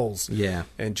balls. Yeah.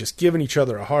 And just giving each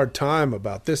other a hard time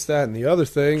about this, that, and the other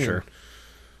thing. Sure.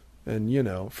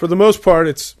 And for the most part,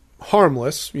 it's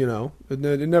harmless, It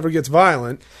never gets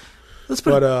violent.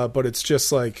 But it's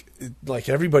just like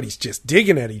everybody's just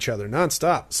digging at each other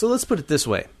nonstop. So let's put it this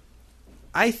way.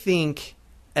 I think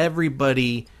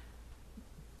everybody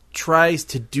tries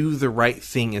to do the right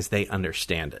thing as they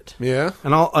understand it. Yeah.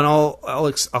 And I'll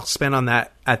expand on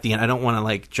that at the end. I don't want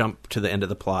to jump to the end of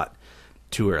the plot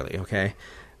too early, okay?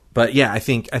 But yeah, I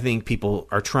think people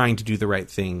are trying to do the right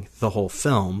thing the whole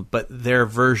film, but their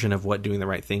version of what doing the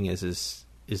right thing is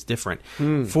different.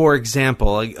 For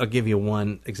example, I'll give you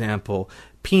one example.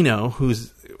 Pino,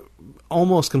 who's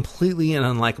almost completely an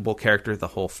unlikable character the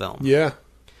whole film. Yeah.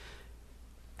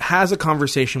 Has a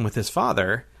conversation with his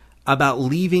father about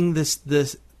leaving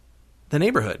the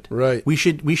neighborhood. Right. We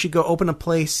should go open a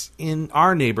place in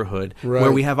our neighborhood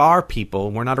where we have our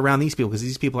people. We're not around these people because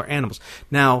these people are animals.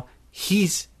 Now,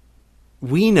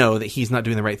 we know that he's not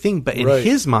doing the right thing, but in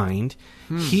his mind,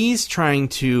 he's trying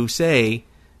to say,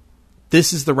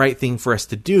 this is the right thing for us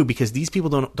to do because these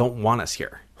people don't want us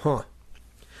here. Huh.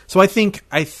 So I think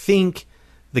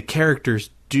the characters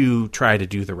do try to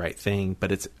do the right thing,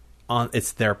 but it's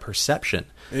their perception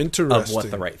of what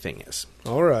the right thing is.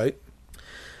 All right.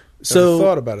 So Never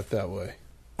thought about it that way.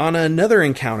 On another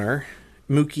encounter,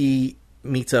 Mookie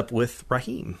meets up with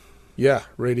Raheem. Yeah,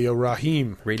 Radio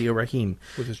Raheem.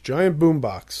 With his giant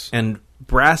boombox. And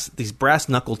these brass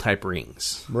knuckle type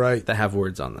rings. Right. That have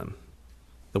words on them.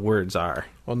 The words are...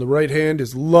 On the right hand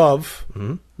is love,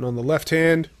 and on the left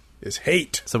hand is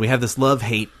hate. So we have this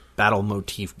love-hate battle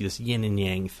motif, this yin and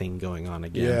yang thing going on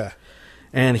again. Yeah.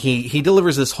 And he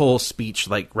delivers this whole speech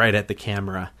right at the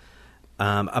camera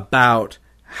about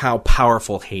how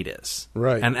powerful hate is.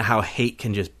 Right. And how hate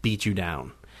can just beat you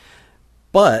down.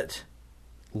 But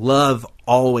love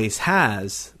always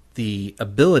has the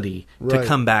ability to Right.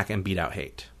 come back and beat out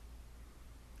hate.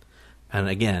 And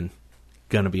again,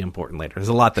 going to be important later. There's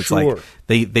a lot that's Sure.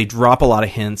 like they drop a lot of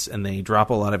hints and they drop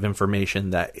a lot of information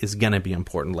that is going to be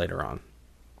important later on.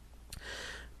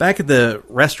 Back at the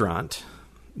restaurant,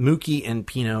 Mookie and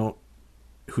Pino,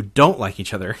 who don't like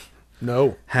each other,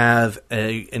 No. have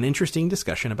an interesting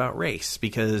discussion about race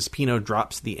because Pino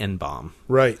drops the N-bomb.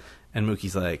 Right. And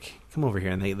Mookie's like, come over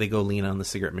here. And they go lean on the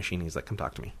cigarette machine. He's like, come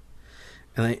talk to me.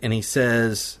 And he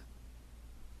says,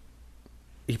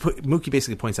 Mookie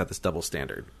basically points out this double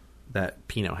standard that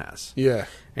Pino has. Yeah.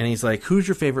 And he's like, who's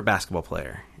your favorite basketball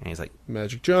player? And he's like,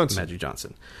 Magic Johnson. Magic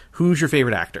Johnson. Who's your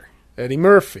favorite actor? Eddie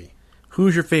Murphy.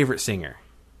 Who's your favorite singer?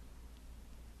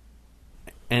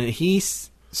 And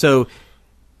so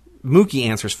Mookie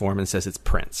answers for him and says it's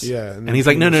Prince. Yeah. And he's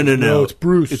like, no. No, it's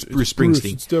Bruce. It's Bruce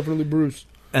Springsteen. It's definitely Bruce.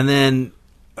 And then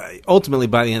ultimately,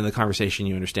 by the end of the conversation,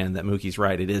 you understand that Mookie's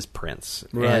right. It is Prince.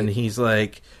 Right. And he's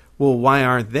like, well, why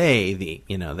aren't they the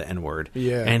N-word?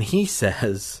 Yeah. And he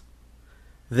says,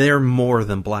 they're more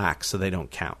than black, so they don't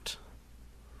count.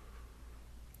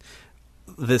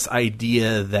 This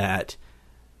idea that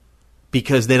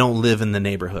because they don't live in the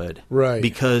neighborhood, Right.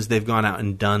 because they've gone out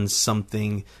and done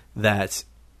something that's,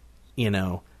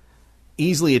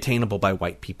 easily attainable by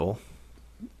white people.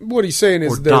 What he's saying Or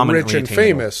is they're dominantly rich and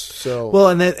attainable. famous. So Well,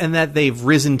 and that they've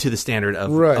risen to the standard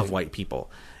of, Right. of white people.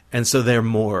 And so they're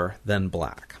more than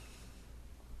black.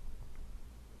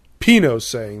 Pino's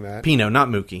saying that. Pino, not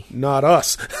Mookie. Not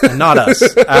us. Not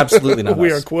us. Absolutely not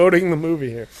We us. are quoting the movie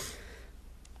here.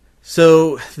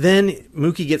 So then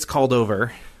Mookie gets called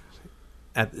over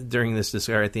during this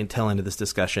at the tail end of this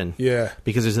discussion. Yeah.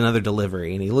 Because there's another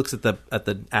delivery, and he looks at the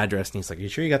address, and he's like, "Are you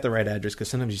sure you got the right address? Because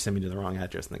sometimes you send me to the wrong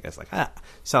address." And the guy's like,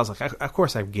 Sal's like, "Of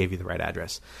course I gave you the right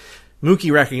address."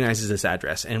 Mookie recognizes this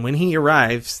address, and when he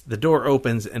arrives, the door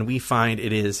opens, and we find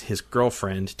it is his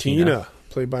girlfriend Tina,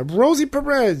 played by Rosie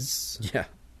Perez. Yeah.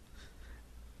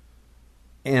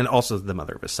 And also the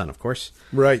mother of his son, of course.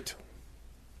 Right.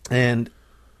 And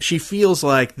she feels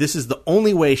like this is the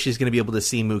only way she's going to be able to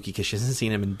see Mookie because she hasn't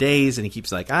seen him in days. And he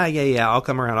keeps like, yeah, I'll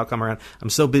come around. I'm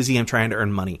so busy. I'm trying to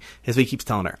earn money. As he keeps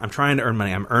telling her, I'm trying to earn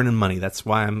money. I'm earning money. That's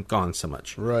why I'm gone so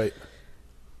much. Right.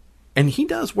 And he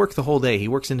does work the whole day. He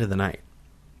works into the night.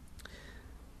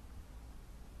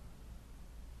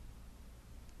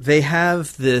 They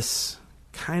have this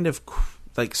kind of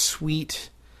like sweet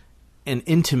and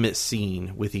intimate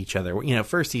scene with each other.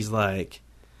 First he's like,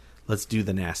 let's do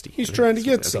the nasty. He's trying to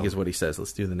get I some. think is what he says.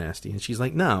 Let's do the nasty. And she's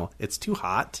like, no, it's too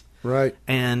hot. Right.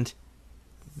 And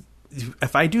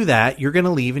if I do that, you're going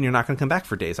to leave and you're not going to come back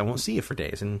for days. I won't see you for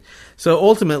days. And so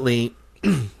ultimately,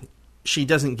 she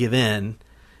doesn't give in.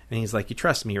 And he's like, you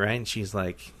trust me, right? And she's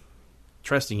like,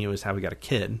 trusting you is how we got a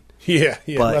kid. Yeah.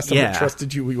 But, Last time yeah. I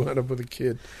trusted you, we wound up with a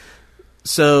kid.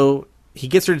 So he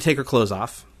gets her to take her clothes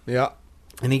off. Yeah.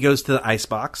 And he goes to the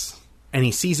icebox. And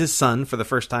he sees his son for the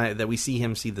first time, that we see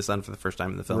him see the son for the first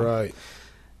time in the film. Right.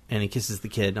 And he kisses the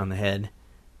kid on the head.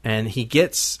 And he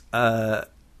gets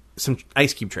some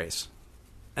ice cube trays.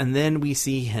 And then we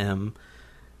see him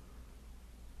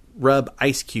rub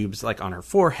ice cubes like on her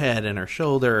forehead and her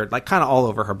shoulder, like kind of all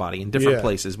over her body in different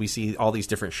places. We see all these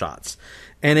different shots.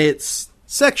 And it's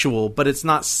sexual, but it's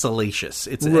not salacious.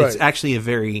 It's actually a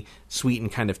very sweet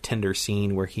and kind of tender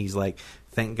scene where he's like,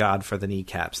 thank God for the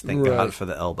kneecaps. Thank God for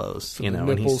the elbows. For the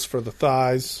nipples, for the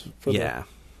thighs, for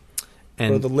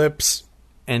and for the lips.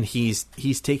 And he's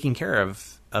taking care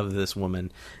of this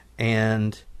woman,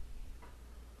 and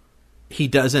he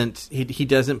doesn't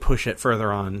push it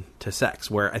further on to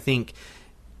sex, where I think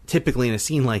typically in a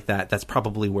scene like that, that's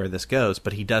probably where this goes,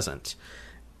 but he doesn't.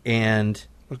 And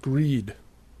agreed.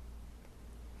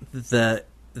 The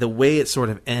way it sort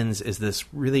of ends is this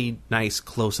really nice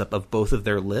close up of both of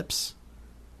their lips,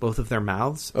 both of their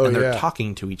mouths, and they're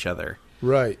talking to each other.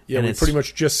 Right. Yeah, and we pretty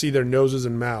much just see their noses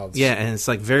and mouths. Yeah, and it's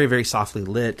like very, very softly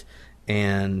lit,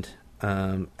 and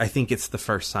I think it's the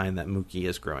first sign that Mookie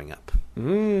is growing up.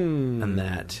 And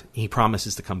that he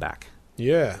promises to come back.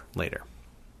 Yeah. Later.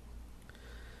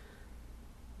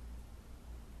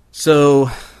 So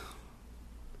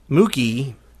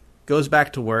Mookie goes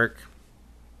back to work.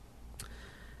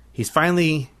 He's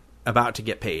finally about to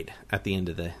get paid at the end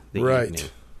of the evening.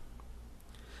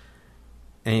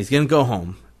 And he's going to go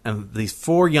home. And these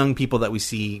 4 young people that we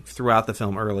see throughout the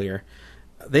film earlier,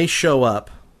 they show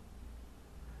up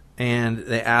and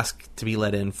they ask to be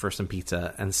let in for some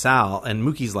pizza. And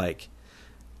Mookie's like,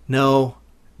 no,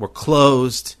 we're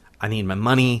closed. I need my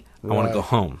money. I want to go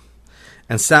home.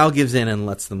 And Sal gives in and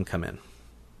lets them come in.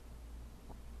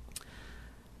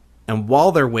 And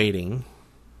while they're waiting,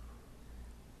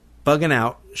 Buggin'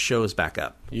 Out shows back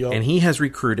up. Yup. And he has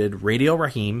recruited Radio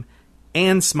Raheem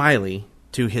and Smiley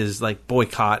to his like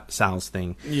boycott Sal's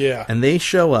thing. Yeah. And they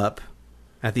show up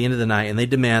at the end of the night and they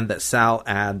demand that Sal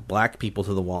add black people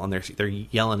to the wall, and they're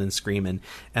yelling and screaming.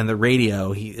 And the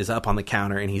radio is up on the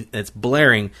counter and it's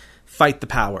blaring, "Fight the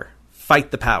power.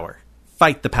 Fight the power.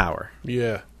 Fight the power."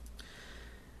 Yeah.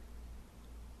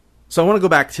 So I want to go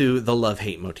back to the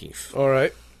love-hate motif. All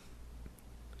right.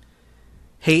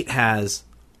 Hate has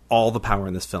all the power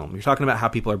in this film. You're talking about how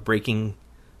people are breaking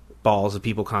balls of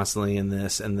people constantly in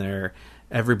this, and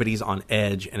everybody's on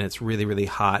edge, and it's really, really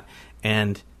hot.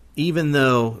 And even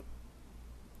though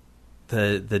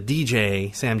the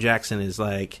DJ, Sam Jackson, is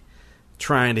like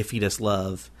trying to feed us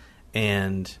love,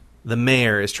 and the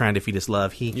mayor is trying to feed us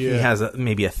love, he has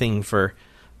maybe a thing for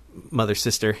mother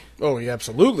sister. Oh, he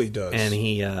absolutely does. And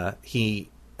he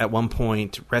at one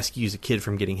point rescues a kid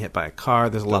from getting hit by a car.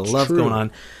 There's a lot of love true. going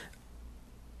on.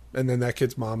 And then that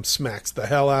kid's mom smacks the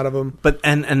hell out of him. But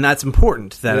and that's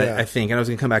important. That Yeah. I think, and I was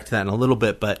going to come back to that in a little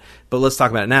bit, but let's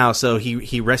talk about it now. So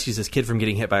he rescues this kid from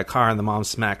getting hit by a car, and the mom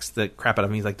smacks the crap out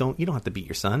of him. He's like, you don't have to beat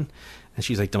your son. And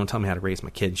she's like, don't tell me how to raise my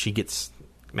kid. She gets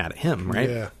mad at him, right?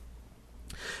 Yeah.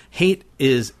 Hate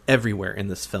is everywhere in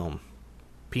this film.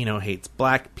 Pino hates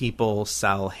black people.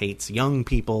 Sal hates young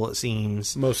people, it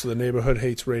seems. Most of the neighborhood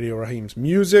hates Radio Raheem's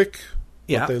music.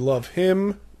 Yeah. But they love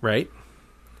him. Right?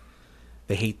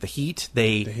 They hate the heat.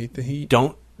 They hate the heat.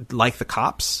 Don't like the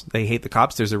cops. They hate the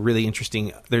cops. There's a really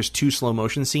interesting... There's 2 slow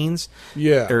motion scenes.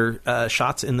 Yeah. Or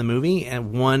shots in the movie.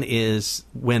 And one is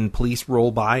when police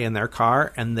roll by in their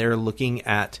car and they're looking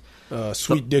at...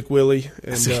 Sweet Dick Willie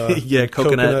and yeah,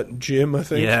 Coconut Jim, I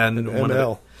think. Yeah, and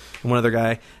ML. one other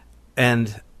guy.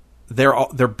 And they're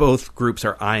both groups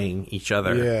are eyeing each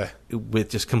other with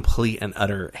just complete and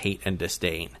utter hate and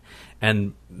disdain.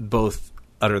 And both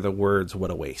utter the words, "What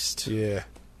a waste." Yeah.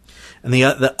 And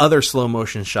the other slow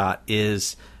motion shot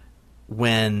is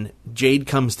when Jade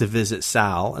comes to visit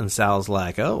Sal, and Sal's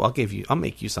like, "Oh, I'll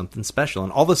make you something special."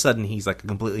 And all of a sudden, he's like a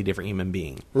completely different human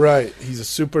being. Right. He's a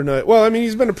super nice... Well, I mean,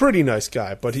 he's been a pretty nice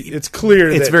guy, but it's clear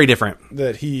it's very different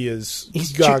that he's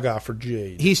gaga for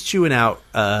Jade. He's chewing out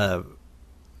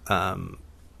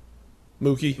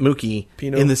Mookie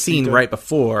Pino, in the scene Pito. right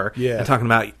before, Yeah. and talking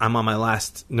about, "I'm on my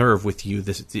last nerve with you.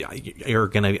 I'm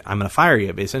gonna fire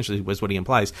you." Essentially, was what he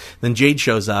implies. Then Jade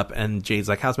shows up, and Jade's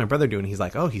like, "How's my brother doing?" He's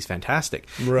like, "Oh, he's fantastic."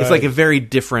 Right. It's like a very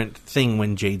different thing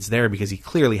when Jade's there because he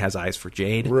clearly has eyes for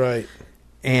Jade. Right.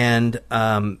 And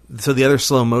so the other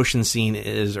slow motion scene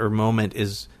moment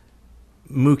is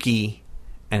Mookie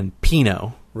and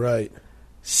Pino. Right.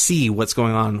 See what's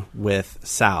going on with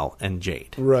Sal and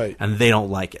Jade. Right. And they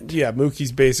don't like it. Yeah,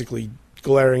 Mookie's basically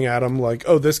glaring at him like,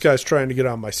 "Oh, this guy's trying to get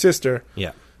on my sister."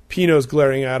 Yeah. Pino's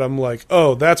glaring at him like,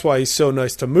 "Oh, that's why he's so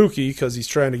nice to Mookie, because he's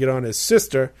trying to get on his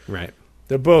sister." Right.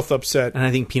 They're both upset. And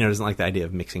I think Pino doesn't like the idea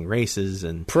of mixing races,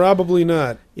 and Probably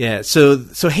not. yeah. So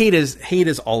hate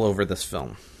is all over this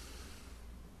film,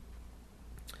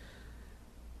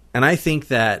 and I think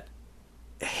that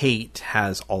hate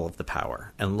has all of the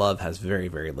power, and love has very,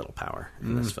 very little power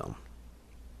in this film.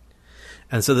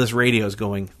 And so this radio is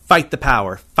going, "Fight the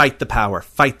power, fight the power,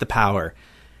 fight the power,"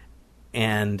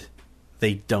 and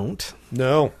they don't,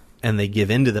 No. and they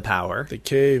give into the power. They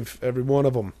cave, every one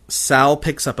of them. Sal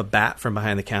picks up a bat from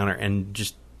behind the counter and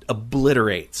just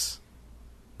obliterates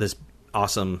this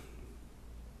awesome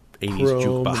 80s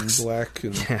Chrome jukebox. and black.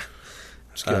 And Yeah.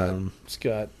 it's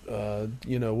got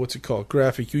what's it called?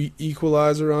 Graphic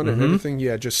equalizer on it and everything.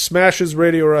 Yeah, just smashes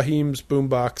Radio Raheem's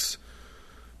boombox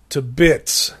to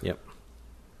bits. Yep.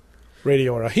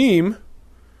 Radio Raheem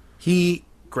He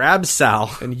grabs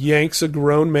Sal and yanks a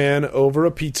grown man over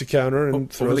a pizza counter and over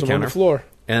throws the him on counter. the floor.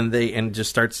 and they just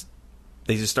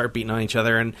start beating on each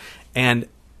other, and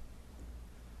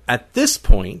at this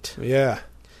point, Yeah.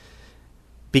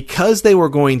 because they were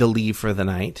going to leave for the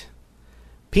night,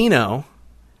 Pino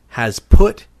has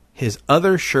put his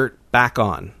other shirt back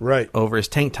on Right. over his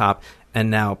tank top, and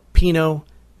now Pino,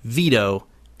 Vito,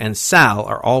 and Sal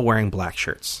are all wearing black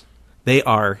shirts. They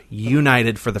are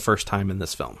united for the first time in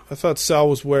this film. I thought Sal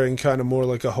was wearing kind of more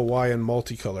like a Hawaiian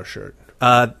multicolor shirt.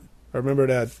 I remember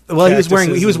that. Well, he was wearing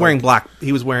cactuses black.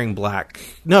 He was wearing black.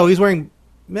 No, he's wearing.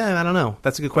 Man, I don't know.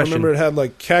 That's a good I question. remember it had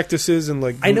like cactuses and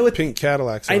like I know it- pink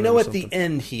Cadillacs. I on know it or at the something.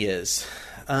 end he is.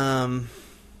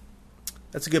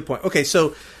 That's a good point. Okay,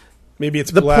 so Maybe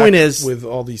it's the black point is- with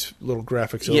all these little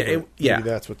graphics. Yeah, over it. yeah.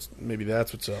 Maybe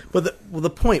that's what's up. but the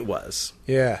point was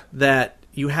Yeah. that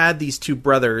you had these two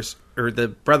brothers, or the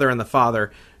brother and the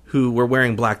father, who were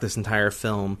wearing black this entire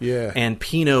film. Yeah. And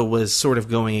Pino was sort of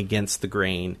going against the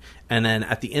grain. And then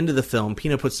at the end of the film,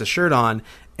 Pino puts the shirt on,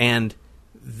 and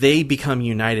they become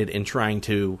united in trying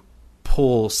to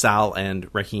pull Sal and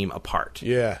Raheem apart.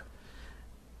 Yeah.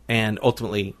 And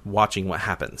ultimately watching what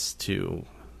happens to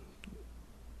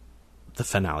the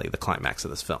finale, the climax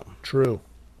of this film. True.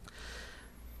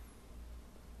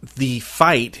 The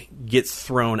fight gets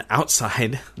thrown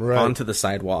outside onto the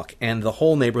sidewalk, and the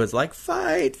whole neighborhood's like,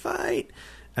 fight, fight.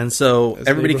 And so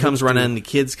everybody comes running, the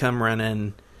kids come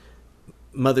running,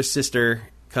 mother's sister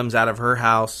comes out of her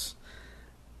house,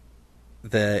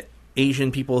 the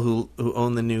Asian people who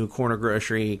own the new corner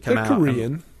grocery come out. They're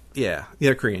Korean. Yeah,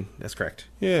 they're Korean, that's correct.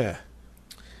 Yeah.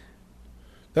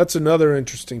 That's another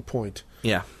interesting point.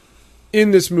 Yeah. In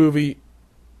this movie,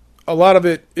 a lot of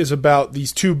it is about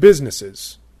these two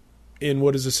businesses in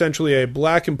what is essentially a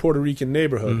black and Puerto Rican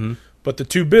neighborhood. Mm-hmm. But the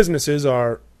two businesses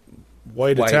are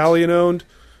white. Italian-owned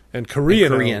and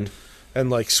Korean-owned. And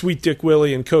like Sweet Dick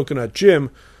Willie and Coconut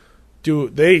Jim,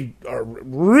 they are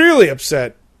really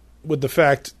upset with the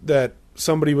fact that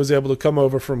somebody was able to come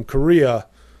over from Korea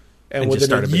and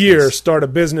within a year start a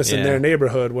business in their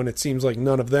neighborhood when it seems like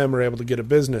none of them are able to get a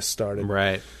business started.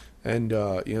 Right. And,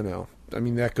 I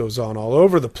mean, that goes on all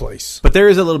over the place. But there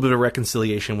is a little bit of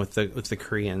reconciliation with the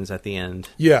Koreans at the end.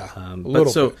 Yeah, a little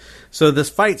bit. So this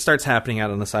fight starts happening out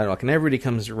on the sidewalk, and everybody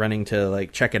comes running to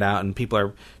like check it out, and people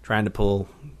are trying to pull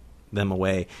them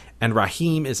away. And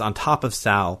Raheem is on top of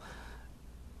Sal,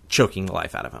 choking the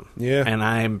life out of him. Yeah. And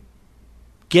I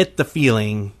get the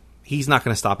feeling he's not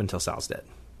going to stop until Sal's dead.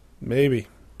 Maybe.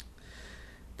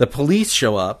 The police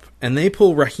show up, and they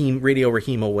pull Radio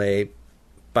Raheem away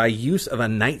by use of a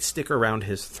nightstick around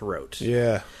his throat.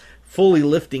 Yeah. Fully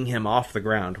lifting him off the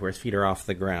ground, where his feet are off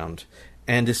the ground.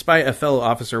 And despite a fellow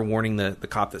officer warning the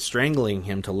cop that's strangling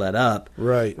him to let up,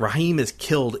 right, Raheem is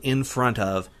killed in front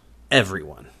of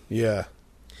everyone. Yeah.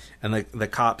 And the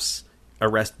cops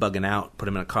arrest Bugging Out, put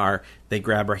him in a car. They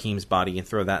grab Raheem's body and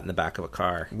throw that in the back of a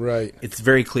car. Right. It's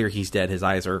very clear he's dead. His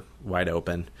eyes are wide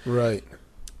open. Right.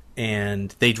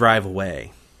 And they drive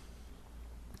away,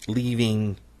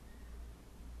 leaving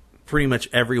pretty much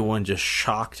everyone just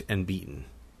shocked and beaten.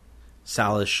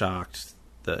 Sal is shocked.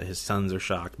 His sons are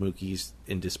shocked. Mookie's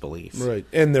in disbelief. Right.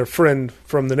 And their friend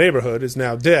from the neighborhood is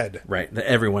now dead. Right.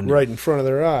 Everyone knew. Right in front of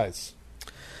their eyes.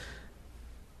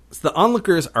 So the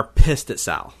onlookers are pissed at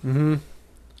Sal. Mm-hmm.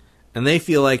 And they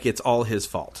feel like it's all his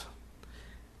fault.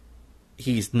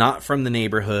 He's not from the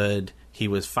neighborhood. He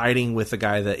was fighting with a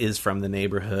guy that is from the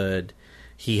neighborhood.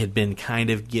 He had been kind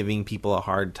of giving people a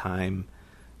hard time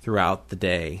throughout the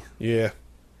day. Yeah.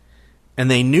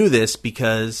 And they knew this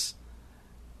because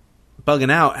Bugging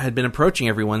Out had been approaching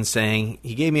everyone saying,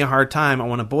 he gave me a hard time, I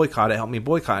want to boycott it, help me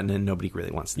boycott, and then nobody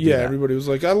really wants to do that. Yeah, everybody was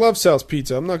like, I love Sal's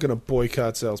Pizza, I'm not going to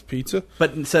boycott Sal's Pizza.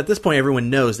 But so at this point, everyone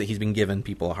knows that he's been giving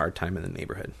people a hard time in the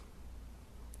neighborhood.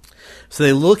 So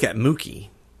they look at Mookie,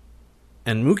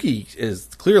 and Mookie is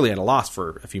clearly at a loss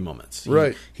for a few moments.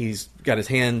 Right. He's got his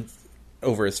hand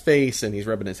over his face, and he's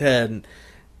rubbing his head,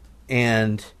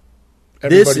 and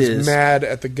everybody's mad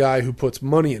at the guy who puts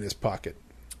money in his pocket.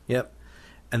 Yep.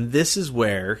 And this is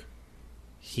where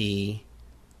he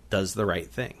does the right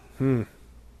thing.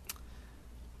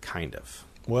 Kind of.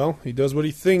 Well, he does what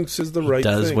he thinks is the right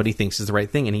thing. He does what he thinks is the right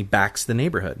thing, and he backs the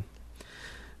neighborhood.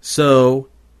 So...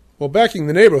 Well, backing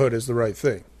the neighborhood is the right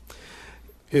thing.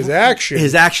 His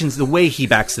actions, the way he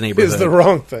backs the neighborhood, is the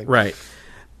wrong thing. Right.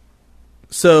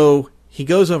 So he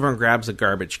goes over and grabs a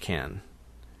garbage can.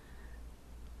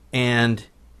 And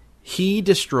he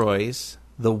destroys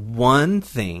the one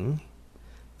thing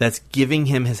that's giving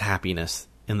him his happiness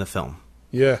in the film.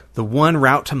 Yeah. The one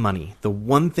route to money. The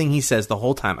one thing he says the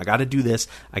whole time, I got to do this.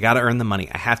 I got to earn the money.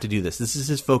 I have to do this. This is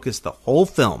his focus the whole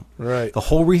film. Right. The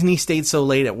whole reason he stayed so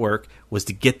late at work was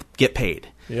to get paid.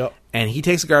 Yep. And he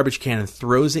takes a garbage can and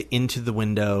throws it into the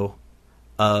window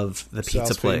of the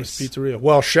pizza place. Pizzeria.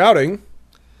 While shouting,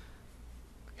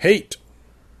 hate.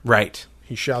 Right.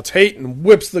 He shouts hate and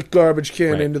whips the garbage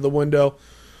can into the window.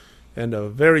 And a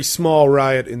very small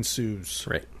riot ensues.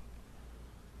 Right.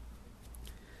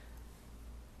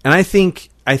 And I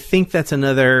think that's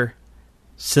another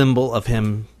symbol of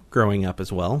him growing up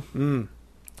as well.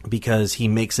 Because he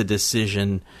makes a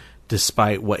decision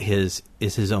despite what is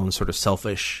his own sort of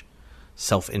selfish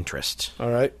self-interest.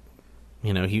 All right.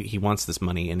 You know, he wants this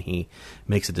money, and he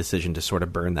makes a decision to sort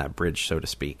of burn that bridge, so to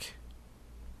speak.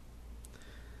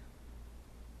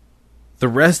 The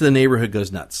rest of the neighborhood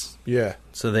goes nuts. Yeah.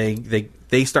 So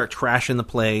they start trashing the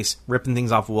place, ripping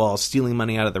things off walls, stealing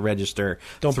money out of the register.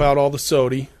 Dump out all the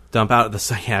soda. Dump out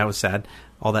the... Yeah, it was sad.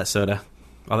 All that soda.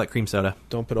 All that cream soda.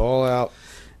 Dump it all out.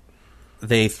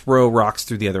 They throw rocks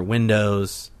through the other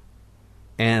windows,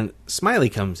 and Smiley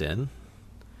comes in,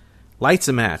 lights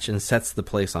a match, and sets the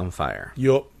place on fire.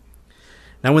 Yup.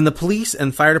 Now, when the police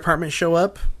and fire department show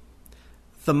up,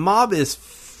 the mob is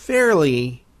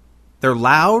they're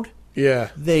loud. Yeah.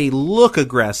 They look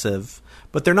aggressive,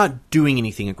 but they're not doing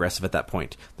anything aggressive at that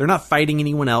point. They're not fighting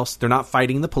anyone else. They're not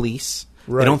fighting the police.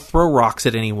 Right. They don't throw rocks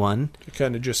at anyone. They're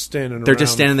kind of just standing around. They're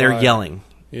just standing the there fire. yelling.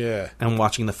 Yeah. And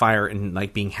watching the fire and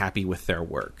like being happy with their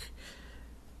work.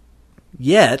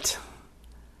 Yet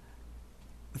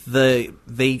the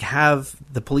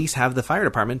police have the fire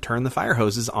department turn the fire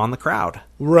hoses on the crowd.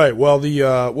 Right. Well,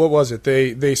 what was it?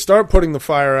 They start putting the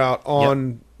fire out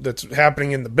on that's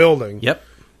happening in the building. Yep.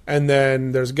 And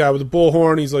then there's a guy with a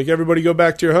bullhorn. He's like, "Everybody go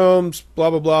back to your homes, blah,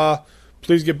 blah, blah.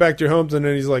 Please get back to your homes." And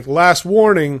then he's like, "Last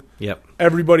warning. Yep.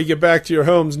 Everybody get back to your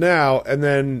homes now." And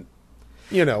then,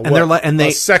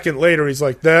 a second later, he's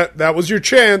like, that was your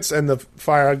chance. And the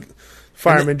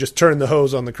firemen just turned the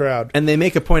hose on the crowd. And they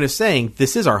make a point of saying,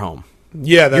 this is our home.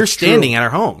 Yeah, that's You're standing true. at our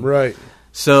home. Right.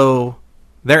 So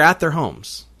they're at their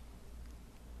homes.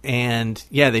 And,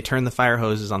 yeah, they turn the fire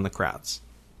hoses on the crowds.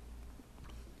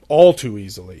 All too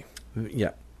easily.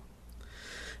 Yeah.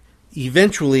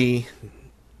 Eventually,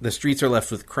 the streets are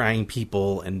left with crying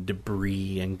people and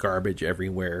debris and garbage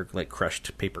everywhere, like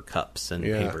crushed paper cups and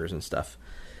papers and stuff.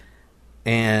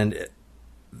 And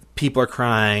people are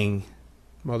crying.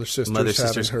 Mother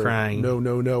Sister's her crying.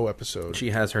 No episode.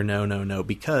 She has her no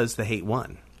because the hate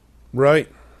won. Right.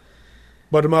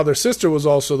 But Mother Sister was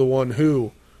also the one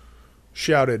who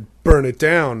shouted, "Burn it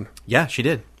down." Yeah, she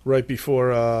did. Right before,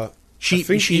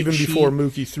 before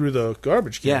Mookie threw the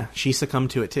garbage can. Yeah, she succumbed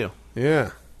to it too.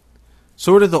 Yeah.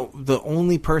 Sort of the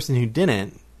only person who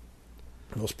didn't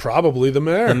was probably the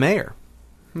mayor. The mayor.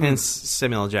 And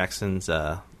Samuel L. Jackson's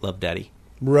Love Daddy.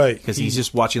 Right. Because he's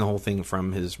just watching the whole thing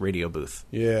from his radio booth.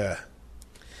 Yeah.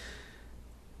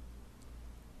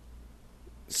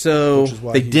 So Which is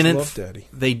why they he's didn't Love Daddy.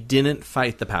 They didn't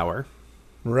fight the power.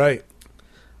 Right.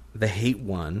 The hate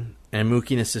won, and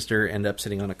Mookie and his sister end up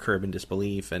sitting on a curb in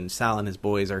disbelief, and Sal and his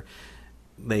boys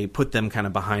they put them kind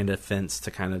of behind a fence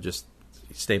to kind of just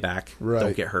stay back, right.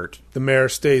 Don't get hurt. The mayor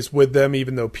stays with them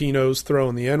even though Pino's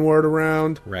throwing the N-word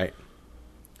around. Right.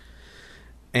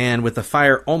 And with the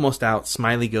fire almost out,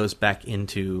 Smiley goes back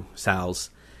into Sal's,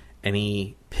 and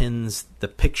he pins the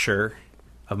picture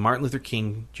of Martin Luther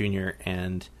King Jr.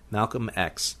 and Malcolm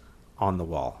X on the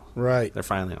wall. Right. They're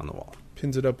finally on the wall.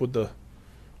 Pins it up with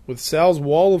Sal's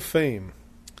Wall of Fame.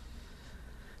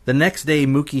 The next day,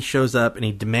 Mookie shows up, and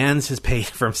he demands his pay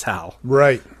from Sal.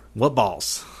 Right. What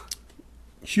balls?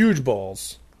 Huge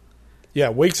balls. Yeah,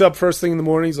 wakes up first thing in the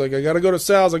morning. He's like, "I got to go to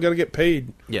Sal's. I got to get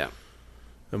paid." Yeah.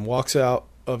 And walks out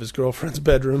of his girlfriend's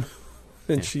bedroom.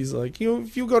 And she's like,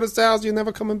 if you go to Sal's, you're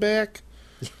never coming back.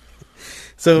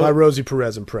 So my Rosie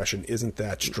Perez impression isn't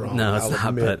that strong. No, it's I'll not,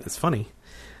 admit. but it's funny.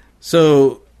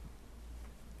 So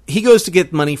he goes to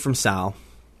get money from Sal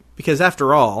because,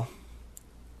 after all,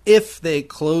 if they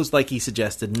closed like he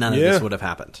suggested, none of this would have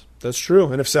happened. That's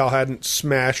true. And if Sal hadn't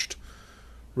smashed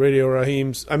Radio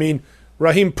Raheem's... I mean,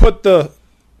 Raheem put the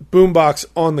boombox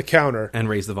on the counter. And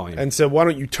raised the volume. And said, "Why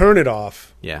don't you turn it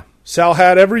off?" Yeah. Sal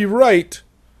had every right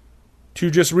to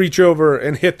just reach over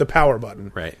and hit the power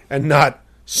button. Right. And not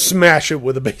smash it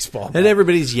with a baseball bat. And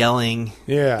everybody's yelling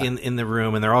Yeah. in the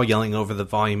room, and they're all yelling over the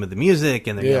volume of the music,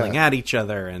 and they're yelling at each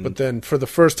other. And But then, for the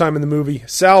first time in the movie,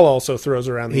 Sal also throws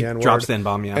around he the N-word. drops the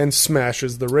N-bomb, yeah. And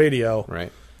smashes the radio.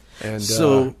 Right. And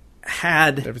so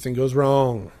everything goes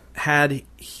wrong. Had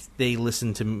they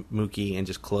listened to Mookie and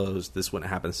just closed, this wouldn't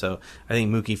happen. So I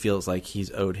think Mookie feels like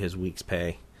he's owed his week's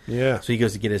pay. Yeah. So he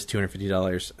goes to get his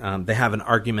 $250. They have an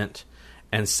argument,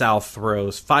 and Sal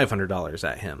throws $500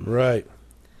 at him. Right.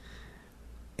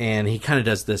 And he kind of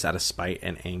does this out of spite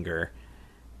and anger.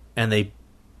 And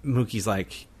Mookie's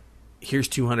like, "Here's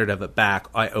 $200 of it back.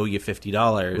 I owe you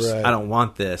 $50. Right. I don't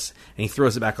want this." And he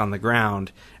throws it back on the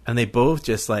ground. And they both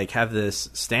just like have this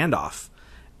standoff.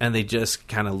 And they just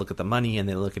kind of look at the money, and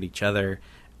they look at each other.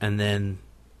 And then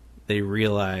they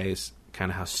realize kind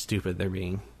of how stupid they're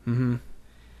being. Mm-hmm.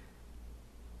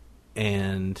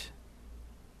 And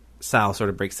Sal sort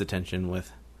of breaks the tension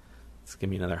with, "It's going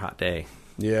to be another hot day."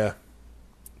 Yeah.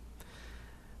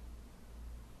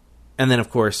 And then,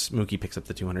 of course, Mookie picks up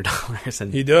the $200.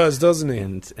 And He does, doesn't he?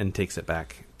 And takes it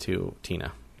back to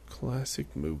Tina. Classic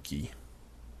Mookie.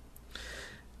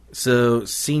 So,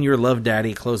 Senior Love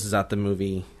Daddy closes out the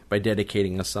movie by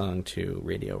dedicating a song to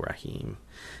Radio Raheem.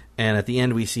 And at the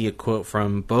end, we see a quote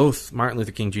from both Martin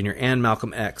Luther King Jr. and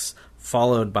Malcolm X,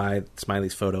 followed by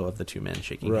Smiley's photo of the two men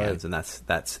shaking Right. hands. And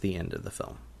that's the end of the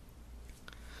film.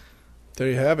 there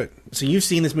you have it. So you've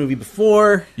seen this movie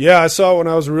before. Yeah, I saw it when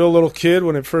I was a real little kid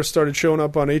when it first started showing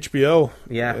up on HBO.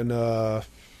 Yeah. And,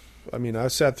 I mean, I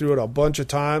sat through it a bunch of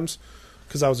times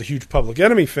because I was a huge Public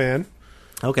Enemy fan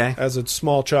Okay. as a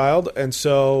small child. And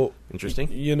so, Interesting.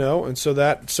 you know, and so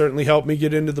that certainly helped me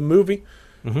get into the movie.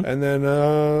 Mm-hmm. And then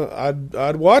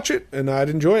I'd watch it, and I'd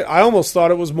enjoy it. I almost thought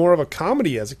it was more of a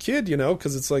comedy as a kid, you know,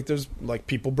 because it's like there's like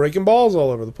people breaking balls all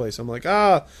over the place. I'm like,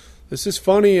 this is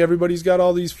funny. Everybody's got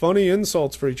all these funny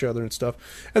insults for each other and stuff.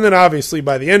 And then obviously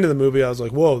by the end of the movie, I was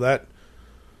like, whoa, that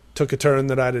took a turn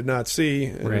that I did not see.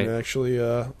 And Right. actually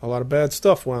a lot of bad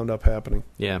stuff wound up happening.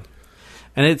 Yeah.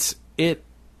 And it's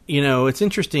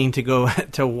interesting to go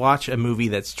to watch a movie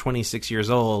that's 26 years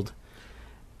old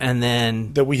and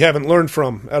then That we haven't learned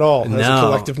from at all as a No.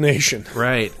 collective nation.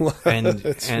 right. And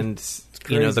It's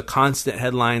you know, crazy. the constant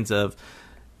headlines of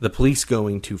the police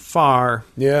going too far,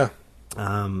 Yeah.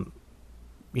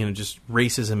 you know, just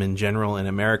racism in general in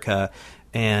America,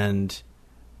 and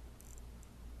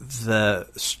the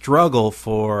struggle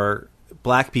for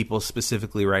black people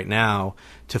specifically right now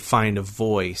to find a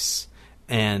voice,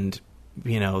 and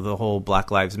you know, the whole Black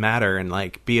Lives Matter, and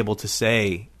like be able to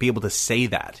say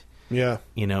that, Yeah.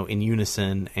 you know, in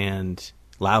unison and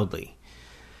loudly.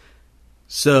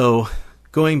 So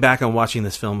going back and watching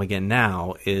this film again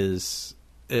now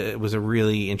it was a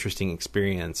really interesting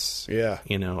experience. Yeah.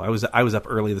 You know, I was up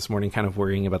early this morning kind of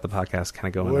worrying about the podcast, kind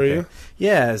of going, Were okay. you?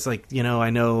 Yeah, it's like, you know,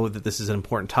 I know that this is an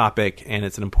important topic and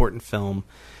it's an important film,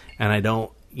 and I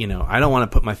don't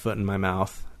want to put my foot in my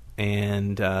mouth,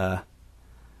 and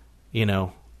you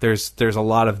know, there's a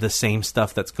lot of the same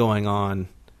stuff that's going on.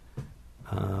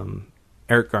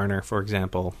 Eric Garner, for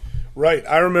example. Right.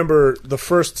 I remember the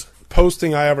first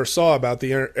posting I ever saw about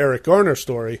the Eric Garner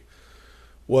story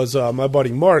was my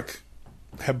buddy Mark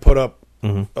had put up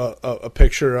a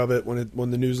picture of it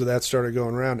when the news of that started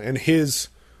going around, and his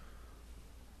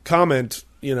comment,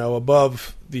 you know,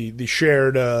 above the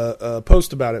shared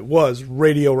post about it was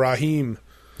Radio Raheem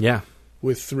Yeah.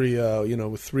 with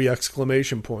three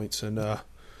exclamation points, and I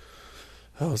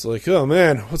was like, oh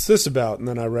man, what's this about? And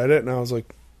then I read it, and I was like,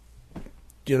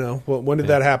 you know, when did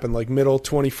that happen? Like middle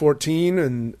 2014,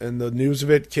 and the news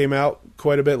of it came out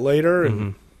quite a bit later,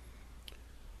 and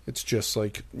it's just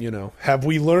like, you know, have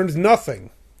we learned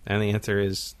nothing? And the answer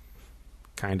is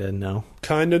kind of no.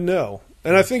 Kind of no.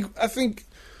 And I think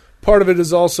part of it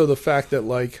is also the fact that,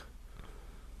 like,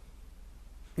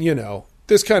 you know,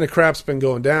 this kind of crap's been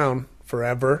going down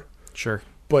forever. Sure.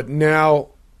 But now,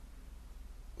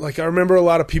 like, I remember a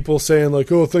lot of people saying,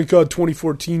 like, oh, thank God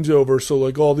 2014's over, so,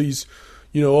 like, all these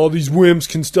wimps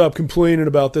can stop complaining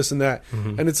about this and that.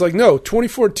 And it's like, no,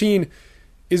 2014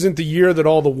 isn't the year that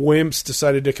all the wimps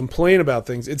decided to complain about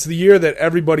things. It's the year that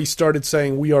everybody started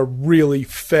saying we are really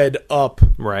fed up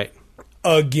Right.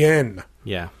 again.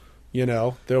 Yeah. You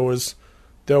know, there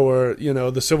were, you know,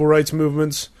 the civil rights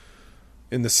movements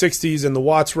in the 60s and the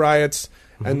Watts riots,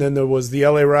 and then there was the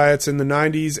LA riots in the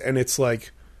 90s, and it's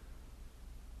like,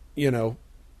 you know,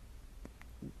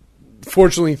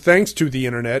 fortunately, thanks to the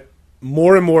internet,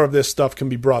 more and more of this stuff can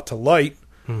be brought to light.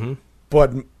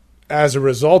 But as a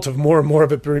result of more and more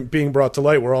of it being brought to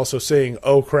light, we're also saying,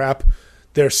 oh crap,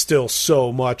 there's still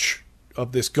so much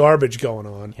of this garbage going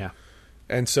on. Yeah.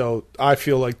 And so I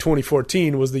feel like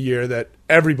 2014 was the year that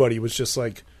everybody was just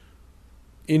like,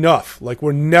 enough. Like,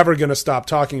 we're never going to stop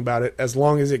talking about it as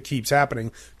long as it keeps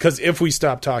happening. Because if we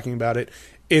stop talking about it,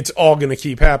 it's all going to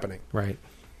keep happening. Right.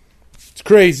 It's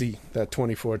crazy, that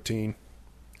 2014.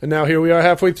 And now here we are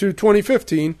halfway through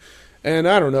 2015. And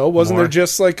I don't know, wasn't More. there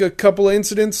just like a couple of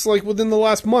incidents like within the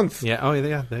last month? Yeah. Oh,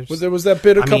 yeah. There was that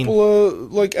bit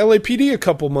like LAPD a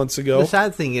couple months ago. The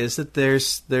sad thing is that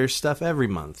there's stuff every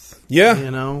month. Yeah, You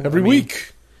know, every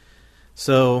week.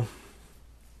 So,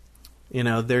 you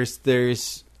know, there's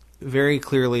very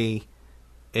clearly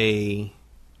a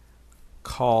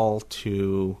call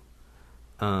to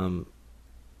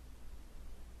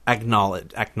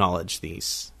acknowledge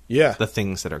these the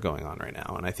things that are going on right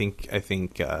now. And I think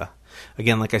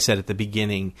again, like I said at the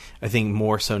beginning, I think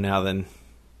more so now than,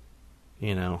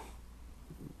 you know,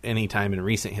 any time in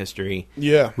recent history,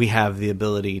 we have the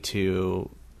ability to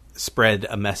spread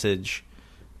a message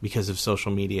because of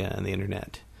social media and the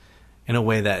internet in a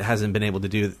way that hasn't been able to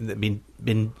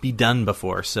be done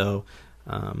before. So,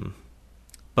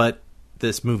 but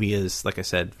this movie is, like I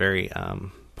said, very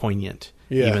poignant,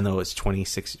 even though it's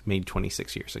made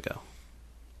 26 years ago.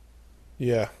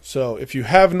 Yeah. So if you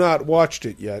have not watched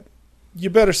it yet,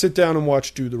 you better sit down and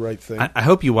watch Do the Right Thing. I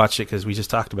hope you watched it because we just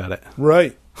talked about it.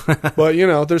 Right. But, you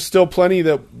know, there's still plenty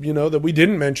that, you know, that we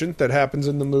didn't mention that happens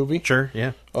in the movie. Sure,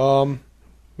 yeah.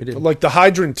 We did. Like the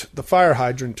fire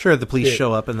hydrant. Sure, the police bit.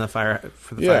 show up in the fire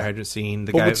Yeah. hydrant scene.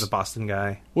 The But guy, what's- the Boston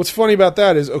guy. What's funny about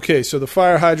that is, okay, so the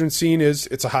fire hydrant scene is,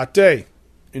 it's a hot day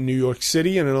in New York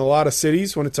City, and in a lot of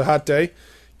cities, when it's a hot day,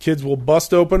 kids will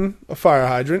bust open a fire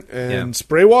hydrant and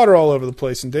spray water all over the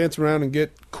place and dance around and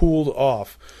get cooled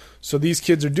off. So these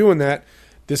kids are doing that.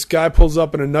 This guy pulls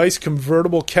up in a nice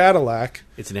convertible Cadillac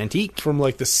It's an antique. from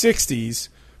like the 60s,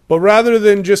 but rather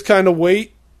than just kind of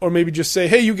wait or maybe just say,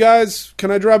 hey, you guys, can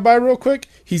I drive by real quick?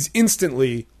 He's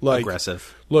instantly like,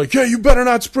 Aggressive. like, hey, you better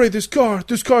not spray this car.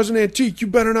 This car's an antique. You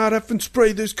better not effing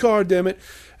spray this car, damn it.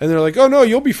 And they're like, oh, no,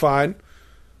 you'll be fine,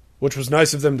 which was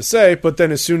nice of them to say. But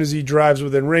then as soon as he drives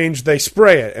within range, they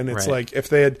spray it. And it's Right. like if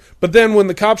they had – but then when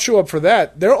the cops show up for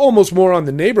that, they're almost more on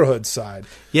the neighborhood side.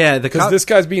 Yeah, Because this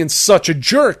guy's being such a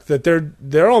jerk that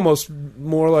they're almost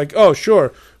more like, oh,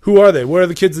 sure, who are they? Where are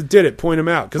the kids that did it? Point them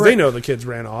out. Because they Right. know the kids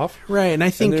ran off. right, and I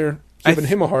think And they're giving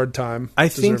him a hard time. I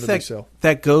think deservedly that so.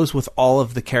 that goes with all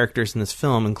of the characters in this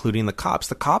film, including the cops.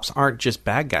 The cops aren't just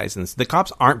bad guys in this. The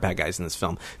cops aren't bad guys in this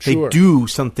film. They Sure. do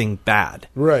something bad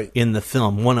Right. in the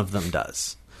film. One of them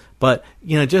does. But,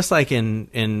 just like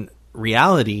in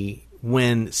reality,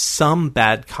 when some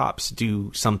bad cops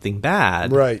do something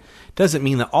bad, Right. doesn't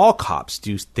mean that all cops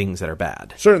do things that are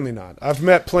bad. Certainly not. I've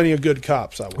met plenty of good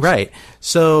cops, I will say. Right.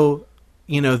 So,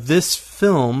 this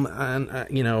film, and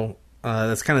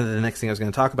that's kind of the next thing I was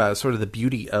going to talk about, is sort of the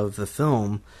beauty of the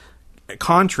film,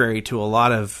 contrary to a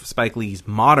lot of Spike Lee's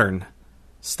modern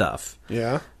stuff.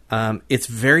 Yeah. It's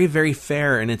very, very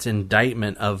fair in its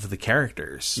indictment of the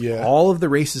characters. Yeah. All of the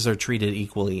races are treated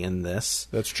equally in this,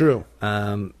 That's true.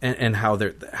 and how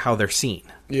they're seen.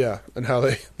 Yeah, and how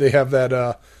they have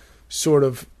that sort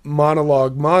of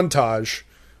monologue montage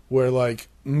where like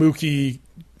Mookie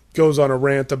goes on a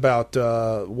rant about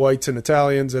whites and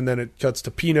Italians, and then it cuts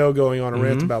to Pino going on a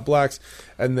rant about blacks,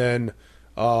 and then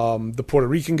the Puerto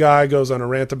Rican guy goes on a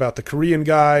rant about the Korean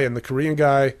guy, and the Korean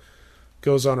guy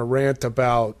goes on a rant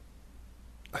about,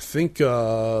 I think,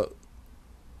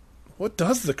 what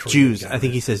does the Korean Jews. guy I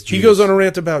think he says Jews. He goes on a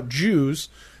rant about Jews,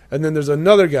 and then there's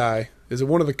another guy. Is it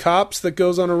one of the cops that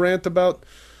goes on a rant about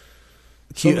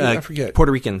somebody? I forget.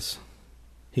 Puerto Ricans.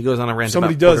 He goes on a rant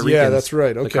Somebody about does, Puerto yeah, Ricans. that's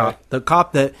right, okay. The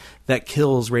cop that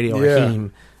kills Radio Yeah.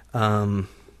 Raheem.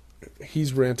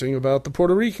 He's ranting about the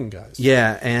Puerto Rican guys.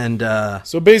 Yeah, and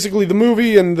So basically, the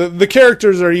movie and the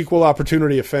characters are equal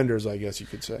opportunity offenders, I guess you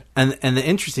could say. and the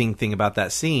interesting thing about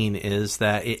that scene is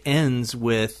that it ends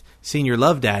with Senior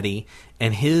Love Daddy,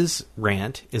 and his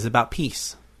rant is about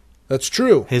peace. That's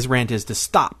true. His rant is to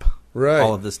stop Right.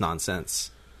 all of this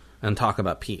nonsense and talk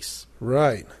about peace.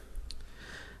 Right.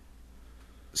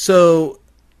 So,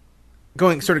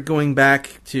 going back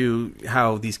to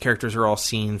how these characters are all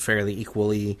seen fairly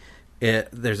equally,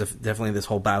 there's definitely this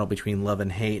whole battle between love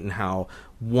and hate, and how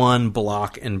one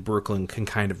block in Brooklyn can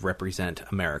kind of represent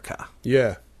America.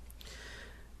 Yeah.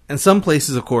 And some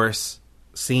places, of course,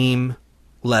 seem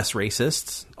less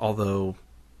racist, although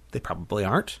they probably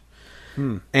aren't.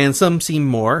 And some seem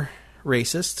more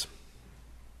racist.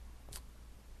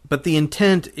 But the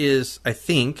intent is, I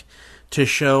think, to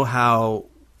show how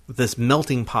this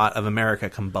melting pot of America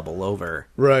can bubble over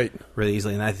Right. really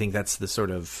easily. And I think that's the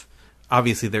sort of...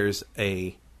 Obviously, there's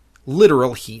a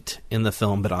literal heat in the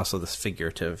film, but also this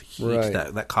figurative heat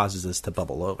Right. that causes this to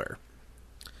bubble over.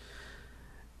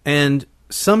 And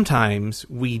sometimes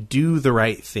we do the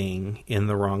right thing in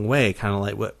the wrong way, kind of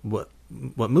like what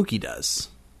Mookie does.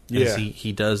 Yeah.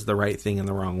 He does the right thing in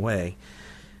the wrong way.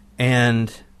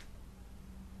 And...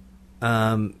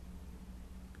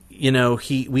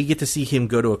 we get to see him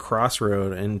go to a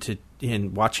crossroad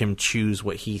and watch him choose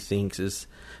what he thinks is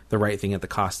the right thing at the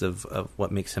cost of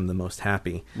what makes him the most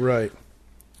happy. Right.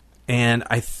 And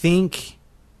I think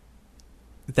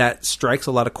that strikes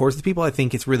a lot of chords with people. I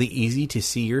think it's really easy to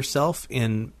see yourself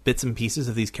in bits and pieces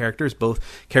of these characters, both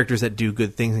characters that do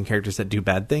good things and characters that do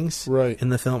bad things Right. in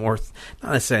the film, or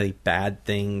not necessarily bad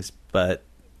things, but,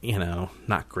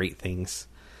 not great things.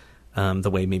 The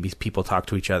way maybe people talk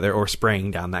to each other, or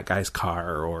spraying down that guy's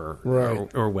car, Right.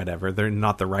 or whatever. They're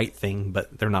not the right thing,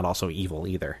 but they're not also evil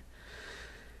either.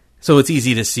 So it's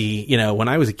easy to see. When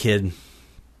I was a kid,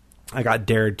 I got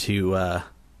dared to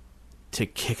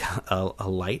kick a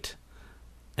light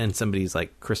in somebody's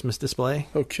like Christmas display.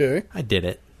 Okay. I did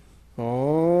it.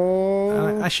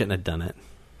 Oh. I shouldn't have done it.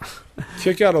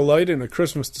 Kick out a light in a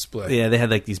Christmas display. Yeah, they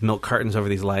had like these milk cartons over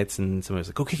these lights, and somebody was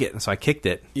like, "Go kick it." And so I kicked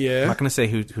it. Yeah. I'm not going to say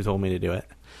who told me to do it.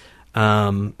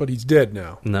 But he's dead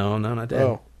now. No, not dead.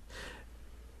 Oh.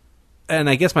 And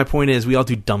I guess my point is, we all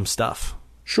do dumb stuff.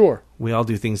 Sure. We all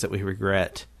do things that we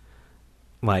regret,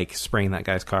 like spraying that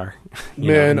guy's car.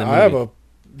 Man, in the I have movie.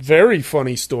 very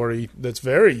funny story that's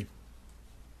very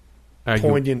Are you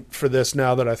poignant for this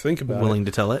now that I think about willing it.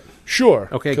 to tell it? Sure.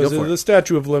 Okay, go because for it. the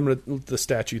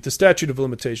statute of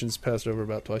limitations passed over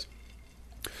about twice.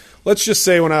 Let's just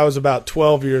say when I was about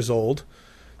 12 years old,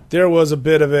 there was a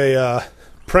bit of a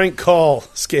prank call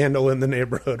scandal in the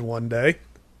neighborhood one day.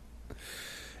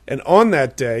 And on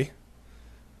that day,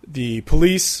 the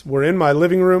police were in my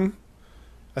living room.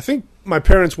 I think my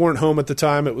parents weren't home at the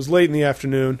time. It was late in the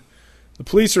afternoon. The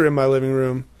police are in my living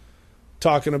room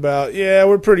talking about, yeah,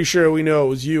 we're pretty sure we know it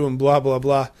was you and blah, blah,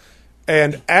 blah.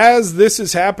 And as this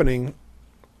is happening,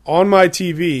 on my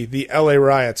TV, the LA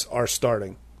riots are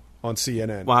starting on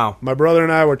CNN. Wow. My brother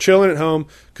and I were chilling at home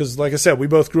because, like I said, we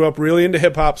both grew up really into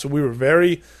hip-hop, so we were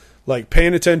very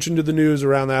paying attention to the news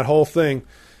around that whole thing.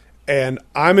 And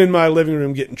I'm in my living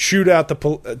room getting chewed out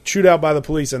by the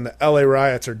police, and the LA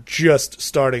riots are just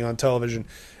starting on television.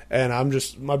 And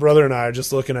my brother and I are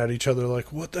just looking at each other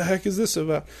like, what the heck is this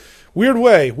about? Weird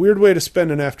way to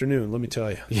spend an afternoon, let me tell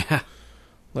you. Yeah.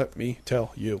 Let me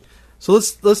tell you. So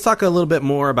let's talk a little bit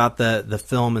more about the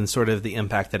film and sort of the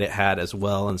impact that it had as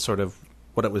well, and sort of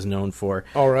what it was known for.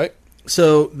 All right.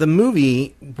 So the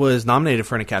movie was nominated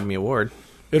for an Academy Award.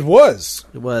 It was.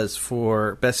 It was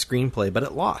for Best Screenplay, but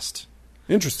it lost.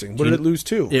 Interesting. What did it lose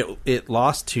to? It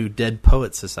lost to Dead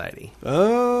Poets Society.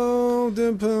 Oh,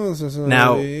 Dead Poets Society.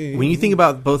 Now, when you think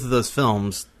about both of those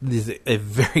films, there's a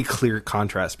very clear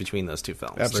contrast between those two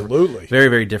films. Absolutely. They're very,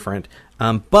 very different.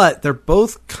 But they're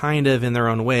both kind of, in their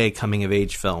own way,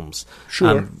 coming-of-age films.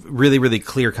 Sure. Really, really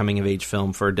clear coming-of-age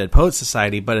film for Dead Poets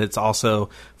Society, but it's also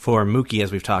for Mookie,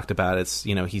 as we've talked about. It's,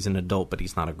 he's an adult, but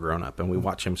he's not a grown-up, and we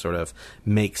watch him sort of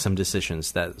make some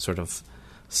decisions that sort of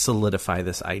solidify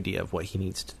this idea of what he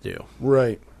needs to do.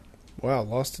 Right. Wow,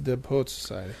 lost to Dead Poets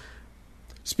Society.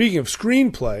 Speaking of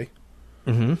screenplay,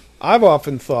 I've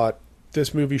often thought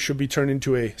this movie should be turned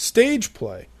into a stage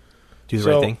play. Do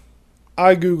the right thing.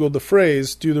 I Googled the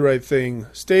phrase, do the right thing,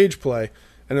 stage play,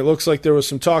 and it looks like there was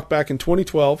some talk back in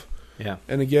 2012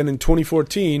 and again in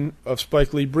 2014 of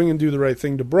Spike Lee bringing Do the Right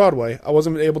Thing to Broadway. I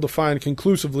wasn't able to find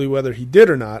conclusively whether he did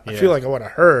or not. I feel like I would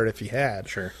have heard if he had.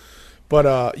 Sure. But,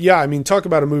 talk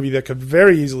about a movie that could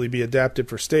very easily be adapted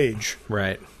for stage.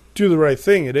 Right. Do the Right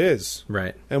Thing, it is.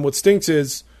 Right. And what stinks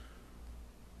is,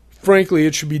 frankly,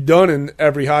 it should be done in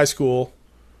every high school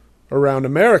around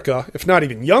America, if not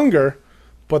even younger,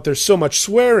 but there's so much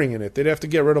swearing in it. They'd have to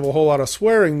get rid of a whole lot of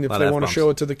swearing if they want to show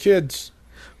it to the kids.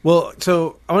 Well,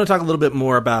 so I want to talk a little bit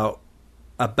more about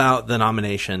the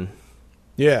nomination.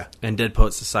 Yeah. And Dead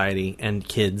Poets Society and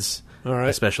kids. All right.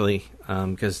 Especially,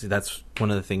 because that's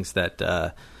one of the things that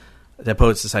Dead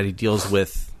Poets Society deals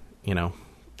with,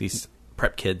 these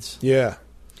prep kids. Yeah.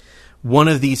 One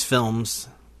of these films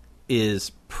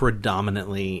is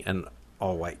predominantly an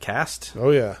all-white cast.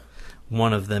 Oh, yeah.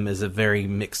 One of them is a very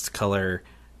mixed color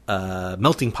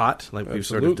melting pot, like we've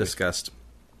sort of discussed.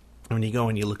 When you go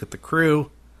and you look at the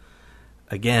crew,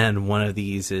 again, one of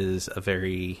these is a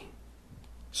very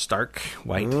stark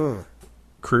white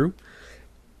crew.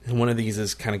 And one of these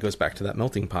is kind of goes back to that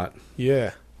melting pot.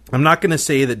 Yeah. I'm not going to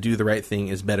say that Do the Right Thing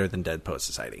is better than Dead Poets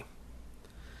Society.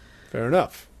 Fair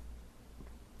enough.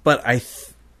 But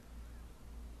it's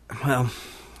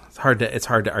hard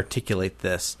to articulate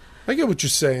this. I get what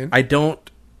you're saying. But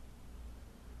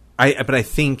I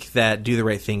think that Do the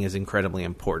Right Thing is incredibly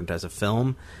important as a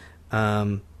film.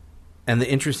 And the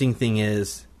interesting thing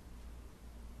is,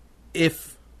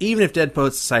 even if Dead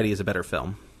Poets Society is a better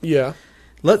film, yeah.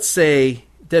 Let's say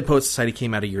Dead Poets Society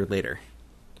came out a year later.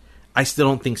 I still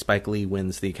don't think Spike Lee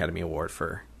wins the Academy Award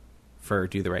for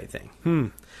Do the Right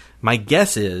Thing. My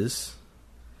guess is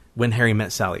When Harry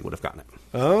Met Sally would have gotten it.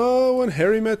 Oh, When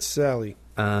Harry Met Sally.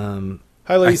 Hi,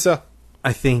 Lisa.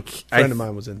 I think a friend of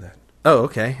mine was in that. Oh,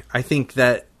 okay. I think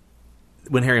that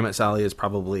When Harry Met Sally is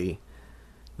probably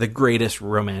the greatest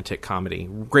written romantic comedy.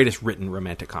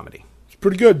 It's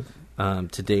pretty good.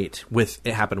 To date, with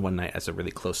It Happened One Night as a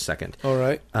really close second. All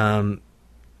right.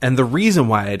 And the reason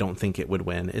why I don't think it would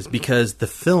win is because the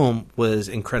film was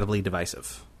incredibly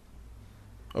divisive.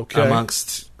 Okay.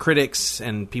 Amongst critics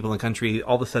and people in the country,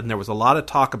 all of a sudden there was a lot of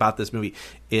talk about this movie.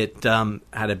 It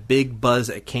had a big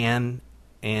buzz at Cannes,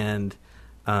 and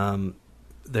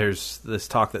there's this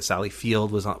talk that Sally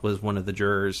Field was one of the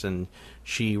jurors, and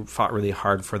she fought really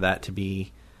hard for that to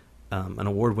be an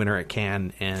award winner at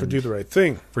Cannes. And for Do the Right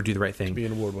Thing. To be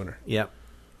an award winner. Yep.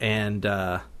 And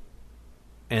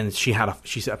she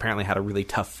apparently had a really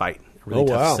tough fight, a really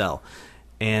tough sell.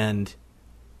 And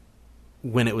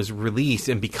when it was released,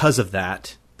 and because of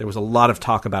that, there was a lot of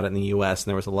talk about it in the U.S., and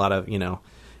there was a lot of,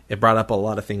 it brought up a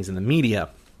lot of things in the media,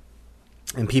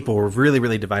 and people were really,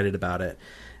 really divided about it.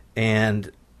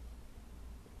 And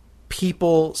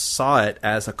people saw it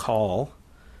as a call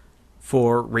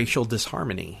for racial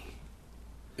disharmony.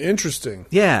 Interesting.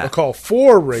 Yeah. A call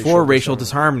for racial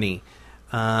disharmony.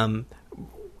 And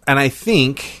I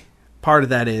think part of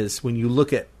that is when you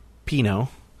look at Pino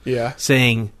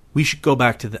saying, we should go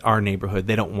back to our neighborhood.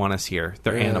 They don't want us here.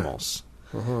 They're animals.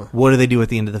 What do they do at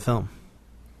the end of the film?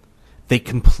 They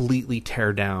completely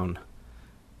tear down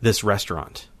this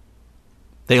restaurant.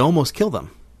 They almost kill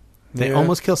them. They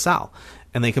almost kill Sal.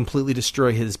 And they completely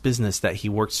destroy his business that he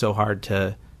worked so hard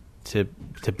to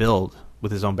build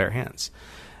with his own bare hands.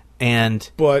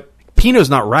 But Pino's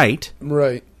not right.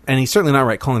 Right. And he's certainly not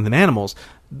right calling them animals.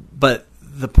 But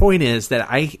the point is that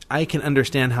I can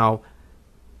understand how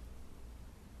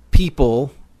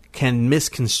people can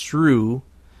misconstrue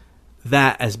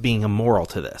that as being immoral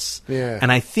to this. Yeah.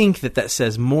 And I think that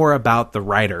says more about the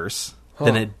writers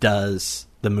than it does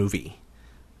the movie.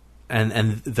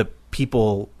 And the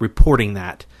people reporting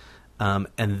that and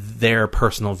their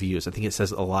personal views. I think it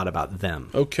says a lot about them.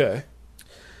 Okay.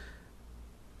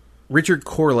 Richard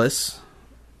Corliss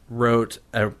wrote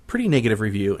a pretty negative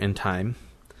review in Time,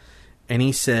 and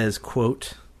he says,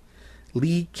 quote,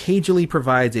 Lee cagily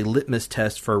provides a litmus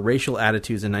test for racial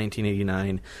attitudes in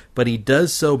 1989, but he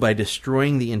does so by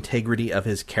destroying the integrity of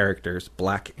his characters,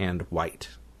 black and white.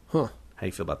 Huh. How do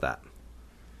you feel about that?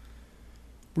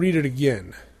 Read it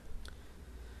again.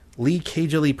 Lee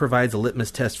cagily provides a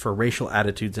litmus test for racial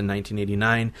attitudes in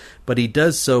 1989, but he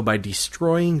does so by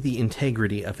destroying the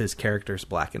integrity of his characters,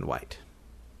 black and white.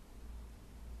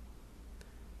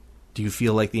 Do you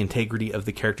feel like the integrity of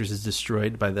the characters is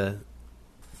destroyed by the...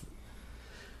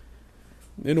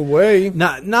 In a way.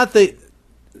 Not the...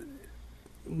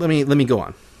 Let me go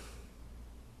on.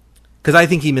 Because I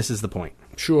think he misses the point.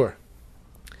 Sure.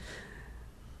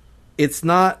 It's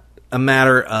not a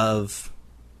matter of...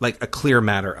 like a clear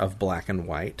matter of black and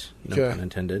white, no pun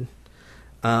intended.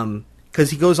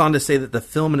 Because he goes on to say that the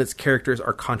film and its characters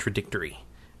are contradictory.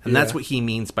 And that's what he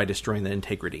means by destroying the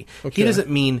integrity. Okay. He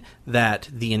doesn't mean that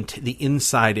the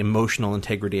inside emotional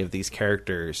integrity of these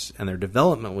characters and their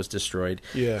development was destroyed.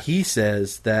 Yeah. He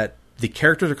says that the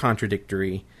characters are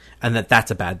contradictory and that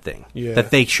that's a bad thing. Yeah. That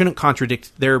they shouldn't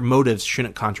contradict, their motives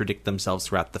shouldn't contradict themselves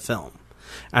throughout the film.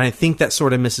 And I think that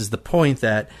sort of misses the point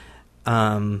that...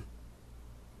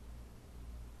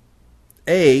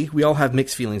 A, we all have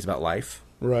mixed feelings about life.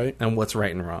 Right. And what's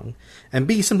right and wrong. And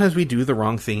B, sometimes we do the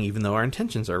wrong thing even though our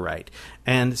intentions are right.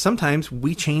 And sometimes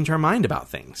we change our mind about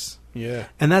things. Yeah.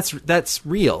 And that's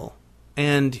real.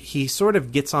 And he sort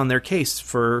of gets on their case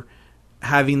for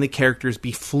having the characters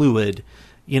be fluid.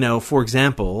 You know, for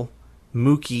example,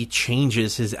 Mookie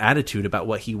changes his attitude about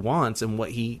what he wants and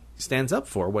what he stands up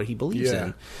for, what he believes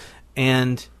in.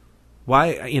 And...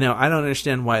 why, I don't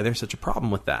understand why there's such a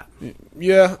problem with that.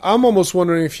 Yeah, I'm almost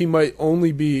wondering if he might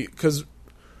only be... because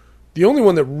the only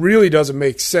one that really doesn't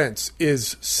make sense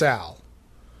is Sal.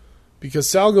 Because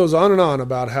Sal goes on and on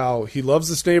about how he loves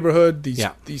this neighborhood.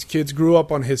 These kids grew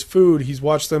up on his food. He's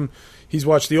watched them. He's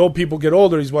watched the old people get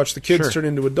older. He's watched the kids turn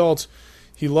into adults.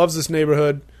 He loves this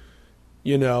neighborhood.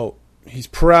 He's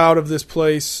proud of this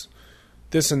place,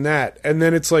 this and that. And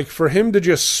then it's like for him to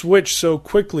just switch so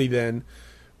quickly then...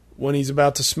 when he's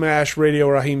about to smash Radio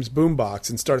Raheem's boombox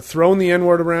and start throwing the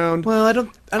N-word around. Well, I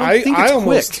don't think it's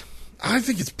quick. I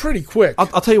think it's pretty quick.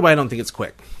 I'll tell you why I don't think it's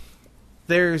quick.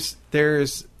 There's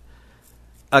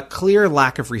a clear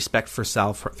lack of respect for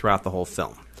Sal throughout the whole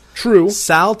film. True.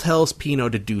 Sal tells Pino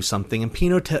to do something, and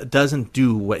Pino doesn't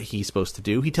do what he's supposed to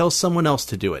do. He tells someone else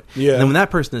to do it. Yeah. And then when that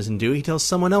person doesn't do it, he tells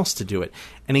someone else to do it.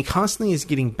 And he constantly is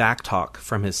getting backtalk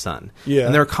from his son. Yeah.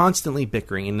 And they're constantly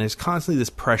bickering, and there's constantly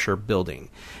this pressure building.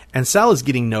 And Sal is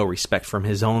getting no respect from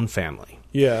his own family.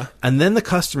 Yeah. And then the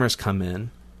customers come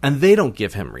in, and they don't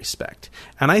give him respect.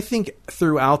 And I think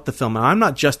throughout the film, and I'm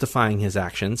not justifying his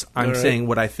actions, I'm saying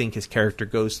what I think his character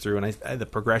goes through, and the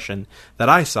progression that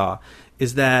I saw,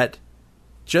 is that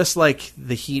just like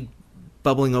the heat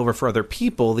bubbling over for other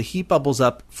people, the heat bubbles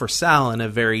up for Sal in a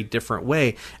very different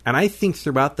way. And I think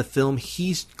throughout the film,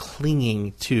 he's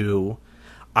clinging to,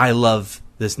 I love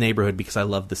this neighborhood because I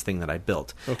love this thing that I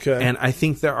built. Okay. And I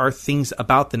think there are things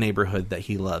about the neighborhood that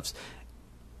he loves.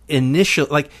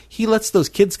 He lets those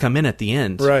kids come in at the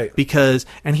end. Right.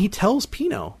 And he tells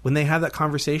Pino when they have that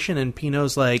conversation, and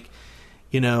Pino's like,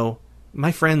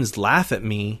 my friends laugh at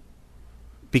me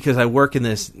because I work in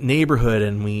this neighborhood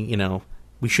and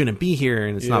we shouldn't be here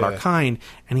and it's not our kind.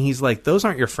 And he's like, those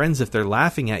aren't your friends if they're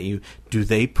laughing at you. Do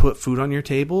they put food on your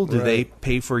table? Do they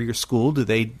pay for your school? Do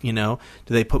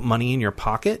they put money in your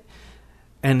pocket?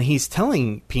 And he's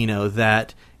telling Pino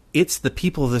that it's the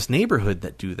people of this neighborhood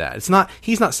that do that.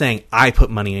 He's not saying I put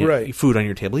money Right. food on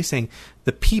your table. He's saying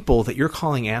the people that you're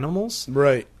calling animals.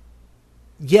 Right.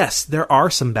 Yes, there are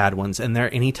some bad ones, and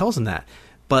he tells them that.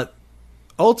 But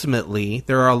ultimately,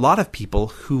 there are a lot of people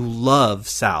who love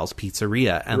Sal's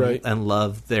Pizzeria and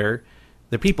love their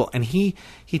people. And he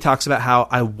talks about how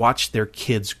I've watched their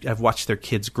kids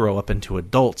grow up into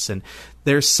adults, and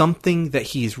there's something that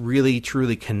he's really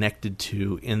truly connected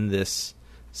to in this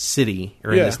city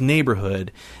or in this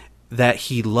neighborhood that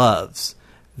he loves.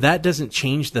 That doesn't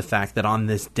change the fact that on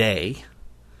this day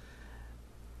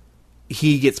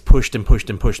he gets pushed and pushed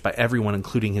and pushed by everyone,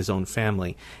 including his own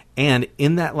family. And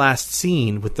in that last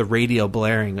scene with the radio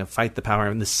blaring of Fight the Power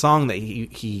and the song that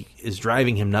he is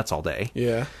driving him nuts all day.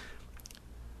 Yeah.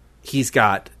 He's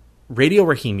got Radio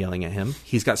Raheem yelling at him.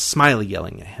 He's got Smiley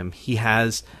yelling at him. He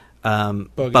has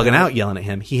Bugging Out yelling at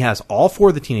him. He has all four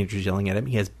of the teenagers yelling at him.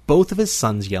 He has both of his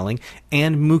sons yelling,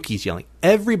 and Mookie's yelling.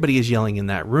 Everybody is yelling in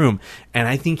that room, and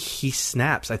I think he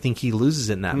snaps. I think he loses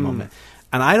it in that moment.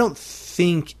 And I don't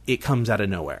think it comes out of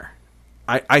nowhere.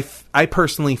 I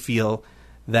personally feel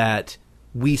that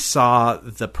we saw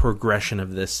the progression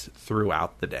of this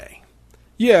throughout the day.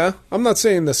 Yeah, I'm not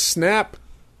saying the snap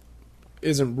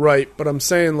isn't right, but I'm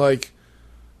saying, like,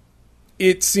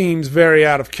 it seems very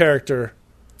out of character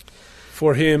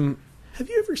for him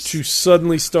to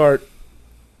suddenly start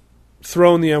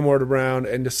throwing the M-word around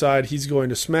and decide he's going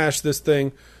to smash this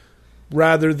thing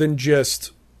rather than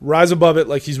just rise above it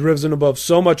like he's risen above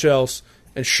so much else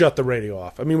and shut the radio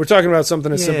off. I mean, we're talking about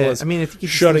something as simple as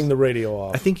shutting the radio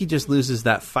off. I think he just loses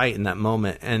that fight in that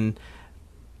moment. And,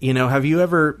 you know, have you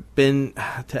ever been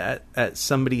at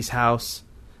somebody's house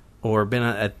or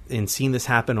been and seen this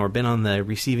happen, or been on the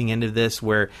receiving end of this,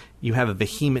 where you have a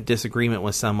vehement disagreement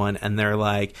with someone and they're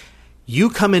like,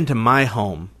 you come into my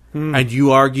home and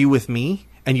you argue with me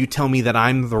and you tell me that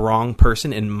I'm the wrong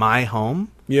person in my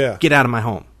home? Yeah. Get out of my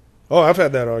home. Oh, I've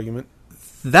had that argument.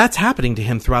 That's happening to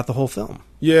him throughout the whole film.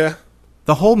 Yeah.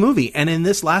 The whole movie. And in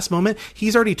this last moment,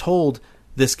 he's already told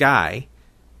this guy,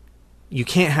 you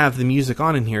can't have the music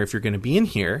on in here if you're going to be in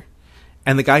here.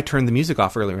 And the guy turned the music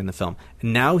off earlier in the film.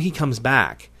 And now he comes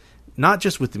back, not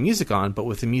just with the music on, but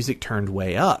with the music turned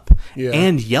way up. Yeah.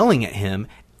 And yelling at him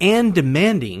and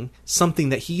demanding something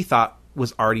that he thought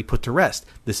was already put to rest.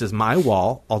 This is my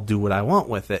wall. I'll do what I want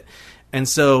with it. And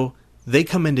so they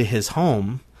come into his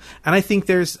home, and I think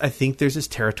there's this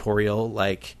territorial,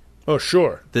 like, oh,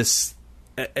 sure, this,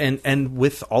 and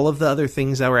with all of the other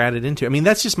things that were added into it. I mean,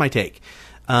 that's just my take.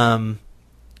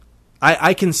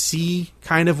 I can see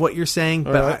kind of what you're saying,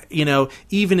 but you know,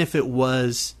 even if it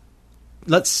was,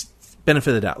 let's benefit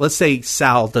of the doubt. Let's say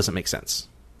Sal doesn't make sense.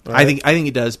 I think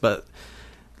it does, but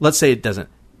let's say it doesn't.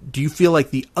 Do you feel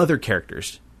like the other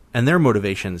characters and their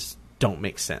motivations don't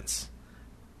make sense?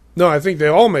 No, I think they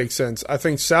all make sense. I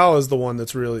think Sal is the one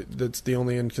that's the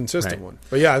only inconsistent one.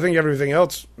 But yeah, I think everything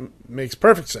else makes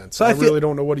perfect sense. So I really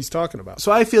don't know what he's talking about.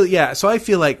 So I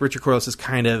feel like Richard Corliss is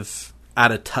kind of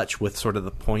out of touch with sort of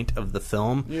the point of the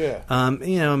film. Yeah.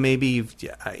 You know, maybe,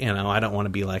 you know, I don't want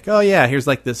to be like, oh yeah, here's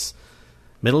like this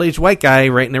middle-aged white guy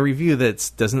writing a review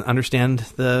that doesn't understand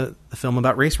the film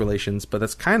about race relations. But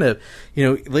that's kind of, you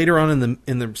know, later on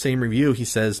in the same review, he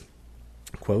says,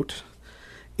 quote,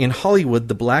 "In Hollywood,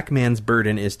 the black man's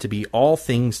burden is to be all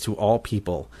things to all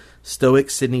people. Stoic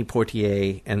Sidney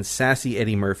Poitier and sassy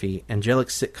Eddie Murphy, angelic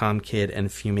sitcom kid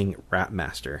and fuming rap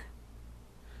master."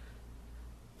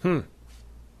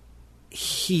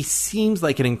 He seems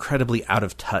like an incredibly out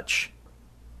of touch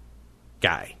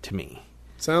guy to me.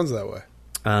 Sounds that way.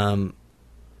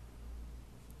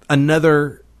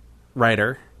 Another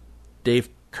writer, Dave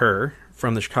Kerr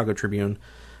from the Chicago Tribune,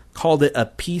 called it a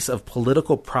piece of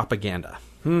political propaganda.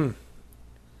 And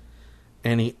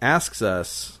he asks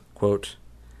us, quote,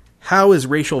 "How is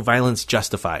racial violence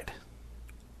justified?"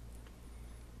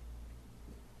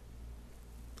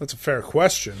 That's a fair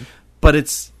question. But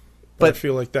I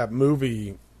feel like that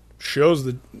movie shows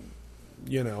that,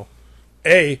 you know,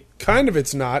 A, kind of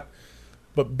it's not,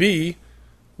 but B,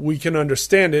 we can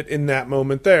understand it in that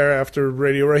moment there after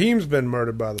Radio Raheem's been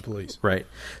murdered by the police. Right.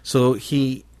 So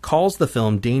he calls the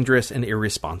film dangerous and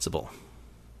irresponsible.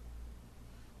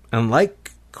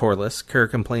 Unlike Corliss, Kerr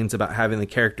complains about having the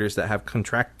characters that have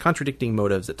contradicting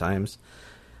motives at times.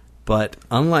 But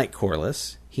unlike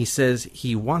Corliss, he says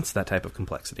he wants that type of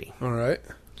complexity. All right.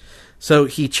 So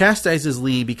he chastises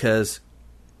Lee because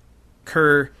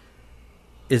Kerr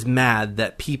is mad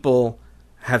that people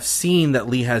have seen that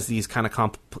Lee has these kind of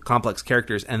complex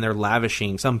characters, and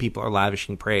some people are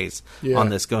lavishing praise on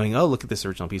this, going, oh, look at this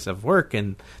original piece of work,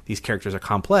 and these characters are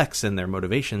complex, and their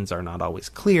motivations are not always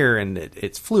clear, and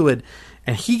it's fluid.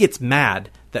 And he gets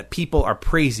mad that people are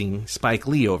praising Spike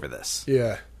Lee over this.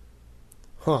 Yeah.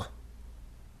 Huh.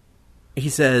 He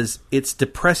says, it's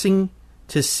depressing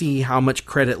to see how much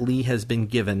credit Lee has been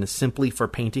given simply for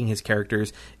painting his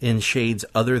characters in shades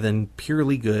other than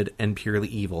purely good and purely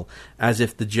evil, as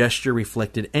if the gesture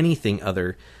reflected anything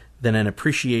other than an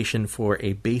appreciation for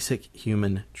a basic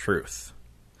human truth.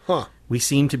 Huh. We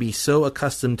seem to be so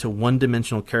accustomed to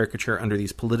one-dimensional caricature under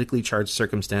these politically charged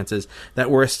circumstances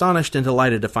that we're astonished and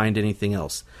delighted to find anything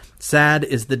else. Sad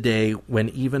is the day when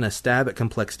even a stab at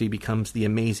complexity becomes the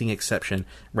amazing exception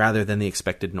rather than the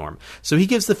expected norm. So he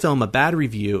gives the film a bad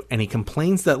review, and he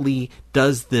complains that Lee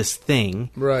does this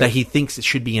thing that he thinks it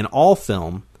should be in all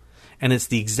film, and it's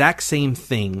the exact same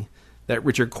thing that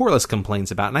Richard Corliss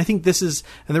complains about. And I think this is,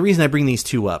 and the reason I bring these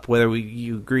two up, whether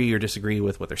you agree or disagree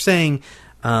with what they're saying,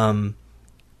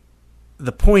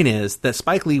 the point is that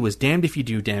Spike Lee was damned if you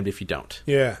do, damned if you don't.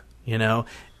 Yeah. You know?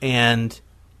 And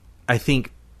I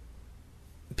think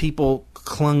people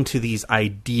clung to these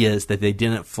ideas that they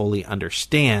didn't fully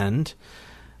understand.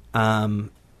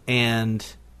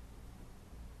 And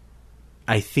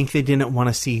I think they didn't want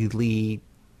to see Lee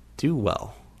do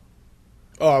well.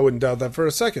 Oh, I wouldn't doubt that for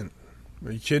a second.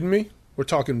 Are you kidding me? We're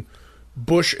talking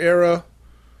Bush-era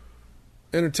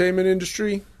entertainment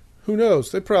industry. Who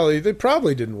knows? They probably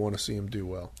didn't want to see him do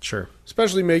well. Sure.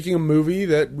 Especially making a movie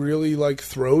that really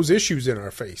throws issues in our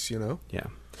face, you know? Yeah.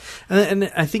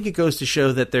 And I think it goes to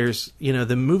show that there's,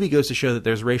 the movie goes to show that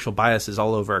there's racial biases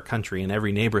all over our country in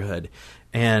every neighborhood.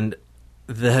 And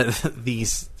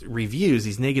these reviews,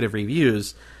 these negative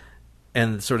reviews,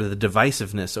 and sort of the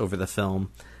divisiveness over the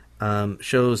film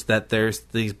shows that there's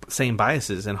these same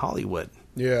biases in Hollywood.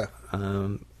 Yeah.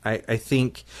 I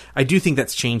do think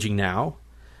that's changing now.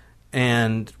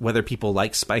 And whether people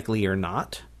like Spike Lee or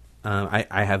not,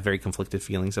 I have very conflicted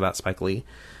feelings about Spike Lee.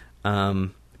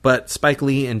 But Spike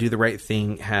Lee and Do the Right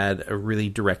Thing had a really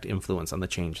direct influence on the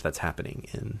change that's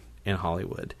happening in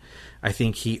Hollywood. I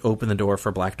think he opened the door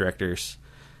for black directors.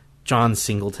 John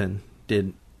Singleton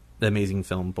did the amazing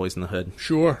film Boys in the Hood.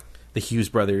 Sure. The Hughes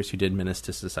brothers, who did Menace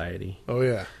to Society. Oh,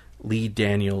 yeah. Lee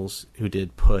Daniels, who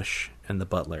did Push and The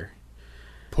Butler.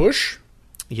 Push?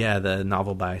 Yeah, the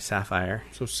novel by Sapphire.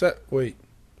 Wait.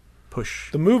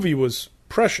 Push. The movie was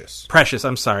Precious. Precious,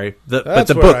 I'm sorry.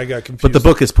 That's where I got confused. But the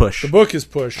book is Push. The book is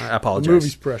Push. I apologize. The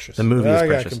movie's Precious. The movie is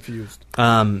Precious. I got confused.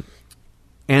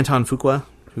 Anton Fuqua,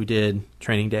 who did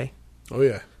Training Day. Oh,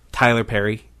 yeah. Tyler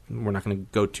Perry. We're not going to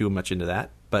go too much into that,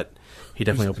 but he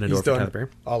definitely opened a door for Tyler Perry.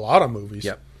 A lot of movies.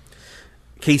 Yep.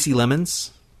 Casey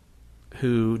Lemons,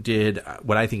 who did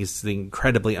what I think is the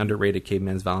incredibly underrated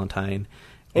Caveman's Valentine.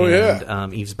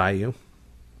 And Eve's Bayou.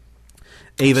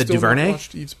 Ava DuVernay, not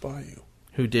watched Eve's Bayou,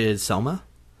 who did Selma.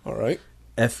 All right.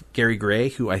 F. Gary Gray,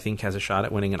 who I think has a shot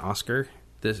at winning an Oscar,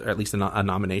 or at least a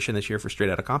nomination this year for Straight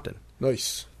Outta Compton.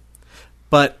 Nice.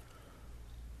 But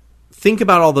think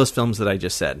about all those films that I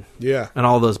just said. Yeah. And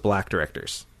all those black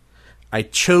directors. I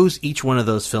chose each one of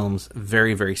those films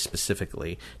very, very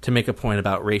specifically to make a point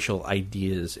about racial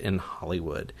ideas in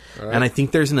Hollywood. Right. And I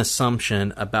think there's an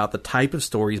assumption about the type of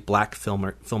stories black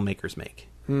filmmakers make.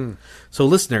 So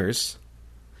listeners,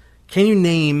 can you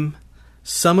name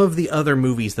some of the other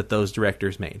movies that those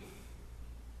directors made?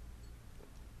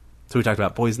 So we talked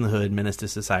about Boys in the Hood, Menace to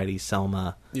Society,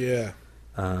 Selma. Yeah.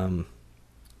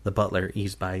 The Butler,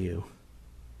 Eve's Bayou,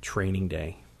 Training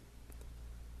Day.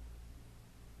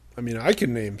 I mean, I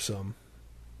can name some,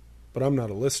 but I'm not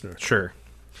a listener. Sure.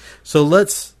 So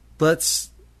let's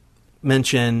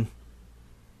mention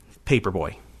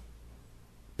Paperboy.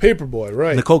 Paperboy,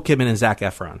 right. Nicole Kidman and Zac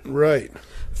Efron. Right.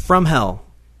 From Hell.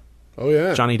 Oh,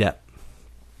 yeah. Johnny Depp.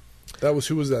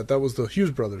 Who was that? That was the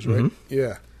Hughes brothers, right? Mm-hmm.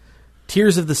 Yeah.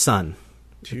 Tears of the Sun.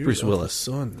 Tears Bruce of Willis.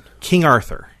 The Sun. King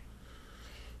Arthur.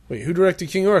 Wait, who directed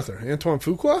King Arthur? Antoine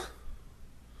Fuqua?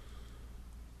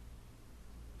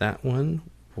 That one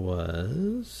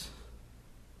was...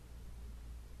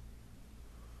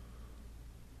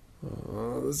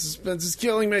 The suspense is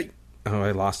killing me. Oh,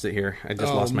 I lost it here. I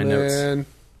just lost my notes.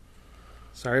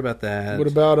 Sorry about that. What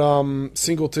about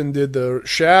Singleton did the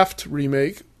Shaft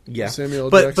remake? Yeah, Samuel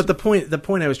Jackson. But the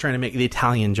point I was trying to make, The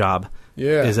Italian Job,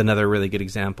 is another really good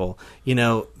example. You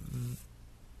know,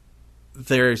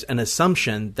 there's an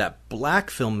assumption that black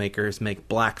filmmakers make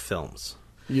black films.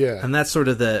 Yeah, and that's sort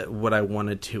of what I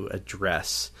wanted to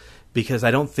address, because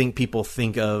I don't think people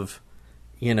think of,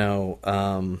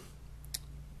 Anton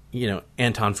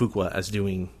Fuqua as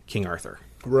doing King Arthur.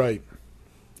 Right.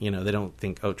 they don't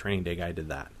think, oh, Training Day guy did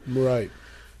that. Right.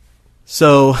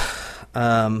 So,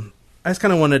 I just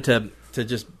kind of wanted to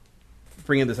just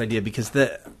bring in this idea because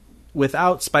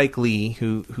without Spike Lee,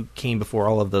 who came before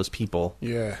all of those people,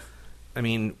 Yeah. I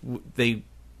mean,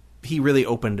 he really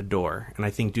opened a door, and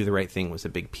I think Do the Right Thing was a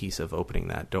big piece of opening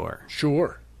that door.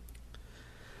 Sure.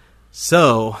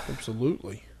 So,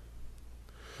 Absolutely.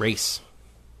 race.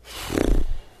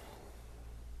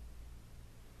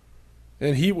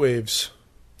 And heat waves.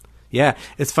 Yeah,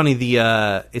 it's funny.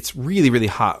 It's really, really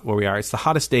hot where we are. It's the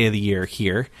hottest day of the year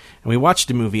here, and we watched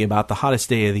a movie about the hottest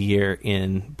day of the year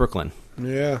in Brooklyn.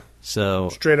 Yeah. So,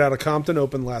 Straight Outta Compton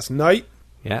opened last night.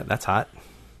 yeah, that's hot.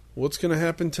 What's going to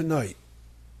happen tonight?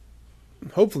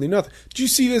 Hopefully nothing. Did you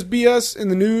see this BS in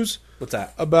the news What's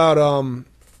that? about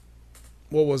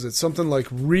what was it? Something like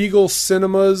Regal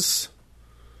Cinemas.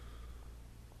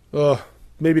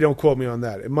 Maybe don't quote me on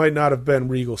that. It might not have been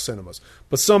Regal Cinemas,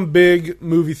 but some big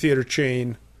movie theater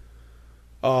chain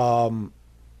was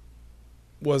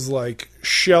like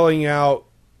shelling out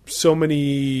so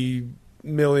many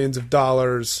millions of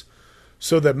dollars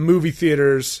so that movie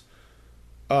theaters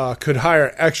could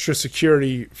hire extra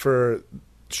security for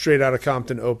Straight Outta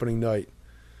Compton opening night.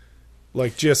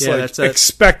 Like just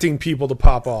expecting people to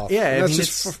pop off. Yeah, And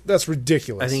that's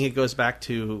ridiculous. I think it goes back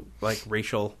to like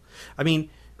racial. I mean,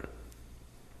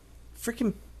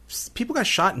 freaking people got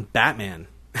shot in Batman.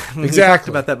 We talked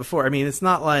about that before. I mean, it's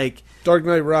not like Dark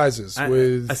Knight Rises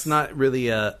it's not really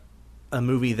a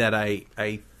movie that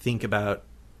I think about.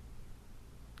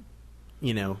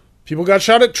 People got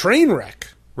shot at Trainwreck.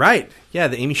 Right? Yeah,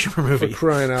 the Amy Schumer movie. For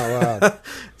crying out loud.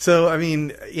 So I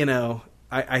mean,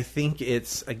 I think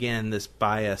it's again this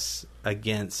bias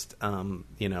against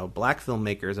black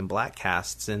filmmakers and black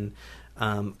casts and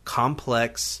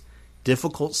complex,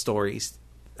 difficult stories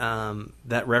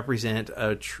that represent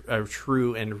a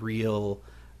true and real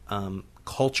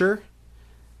culture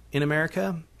in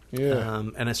America,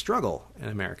 and a struggle in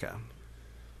America.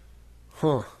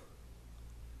 Huh.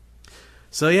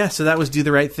 So so that was Do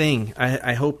the Right Thing.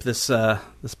 I hope this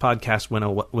podcast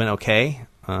went okay.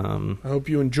 I hope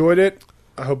you enjoyed it.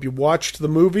 I hope you watched the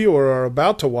movie or are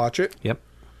about to watch it. Yep.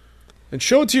 And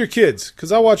show it to your kids,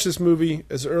 because I watched this movie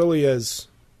as early as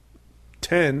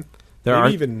 10,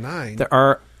 maybe even 9.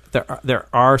 There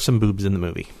are some boobs in the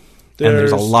movie, and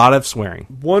there's a lot of swearing.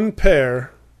 One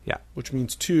pair, which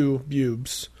means 2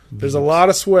 bubes. There's a lot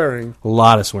of swearing. A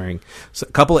lot of swearing. So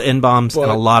a couple of N-bombs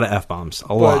and a lot of F-bombs.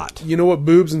 A lot. You know what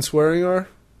boobs and swearing are?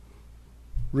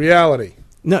 Reality.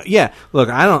 No, yeah. Look,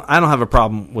 I don't have a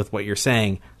problem with what you're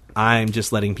saying. I'm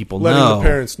just letting people know. Letting the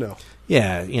parents know.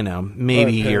 Yeah,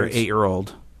 maybe your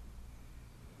 8-year-old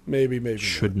maybe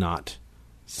should not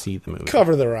see the movie.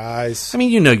 Cover their eyes. I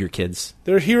mean, your kids.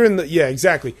 They're hearing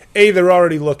exactly. A, they're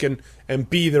already looking, and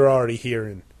B, they're already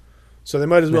hearing. So they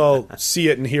might as well see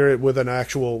it and hear it with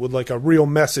like a real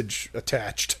message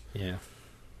attached. Yeah.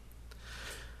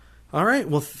 All right.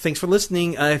 Well, thanks for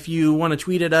listening. If you want to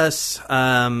tweet at us,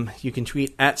 you can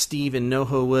tweet at Steve in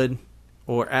NoHoWood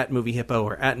or at Movie Hippo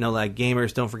or at No Lag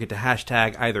Gamers. Don't forget to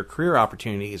hashtag either career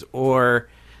opportunities or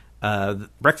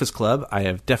Breakfast Club. I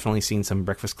have definitely seen some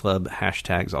Breakfast Club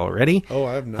hashtags already. Oh,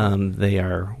 I have not. They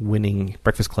are winning.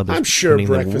 Breakfast Club is I'm sure winning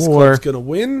Breakfast the war. Club's going to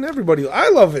win. I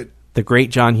love it. The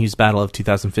Great John Hughes Battle of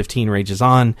 2015 rages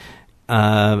on.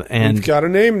 And we've got a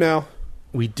name now.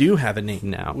 We do have a name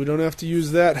now. We don't have to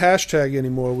use that hashtag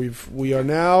anymore. We are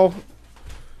now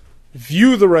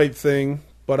View the Right Thing,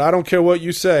 but I don't care what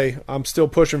you say. I'm still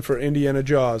pushing for Indiana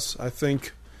Jaws. I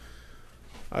think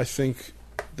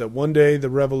that one day the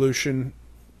revolution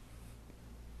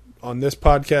on this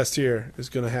podcast here is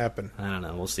going to happen. I don't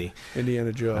know. We'll see.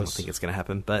 Indiana Jaws. I don't think it's going to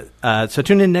happen. But so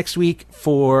tune in next week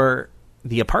for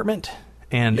The Apartment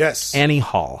and Annie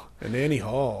Hall. And Annie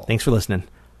Hall. Thanks for listening.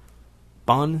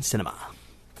 Bon Cinema.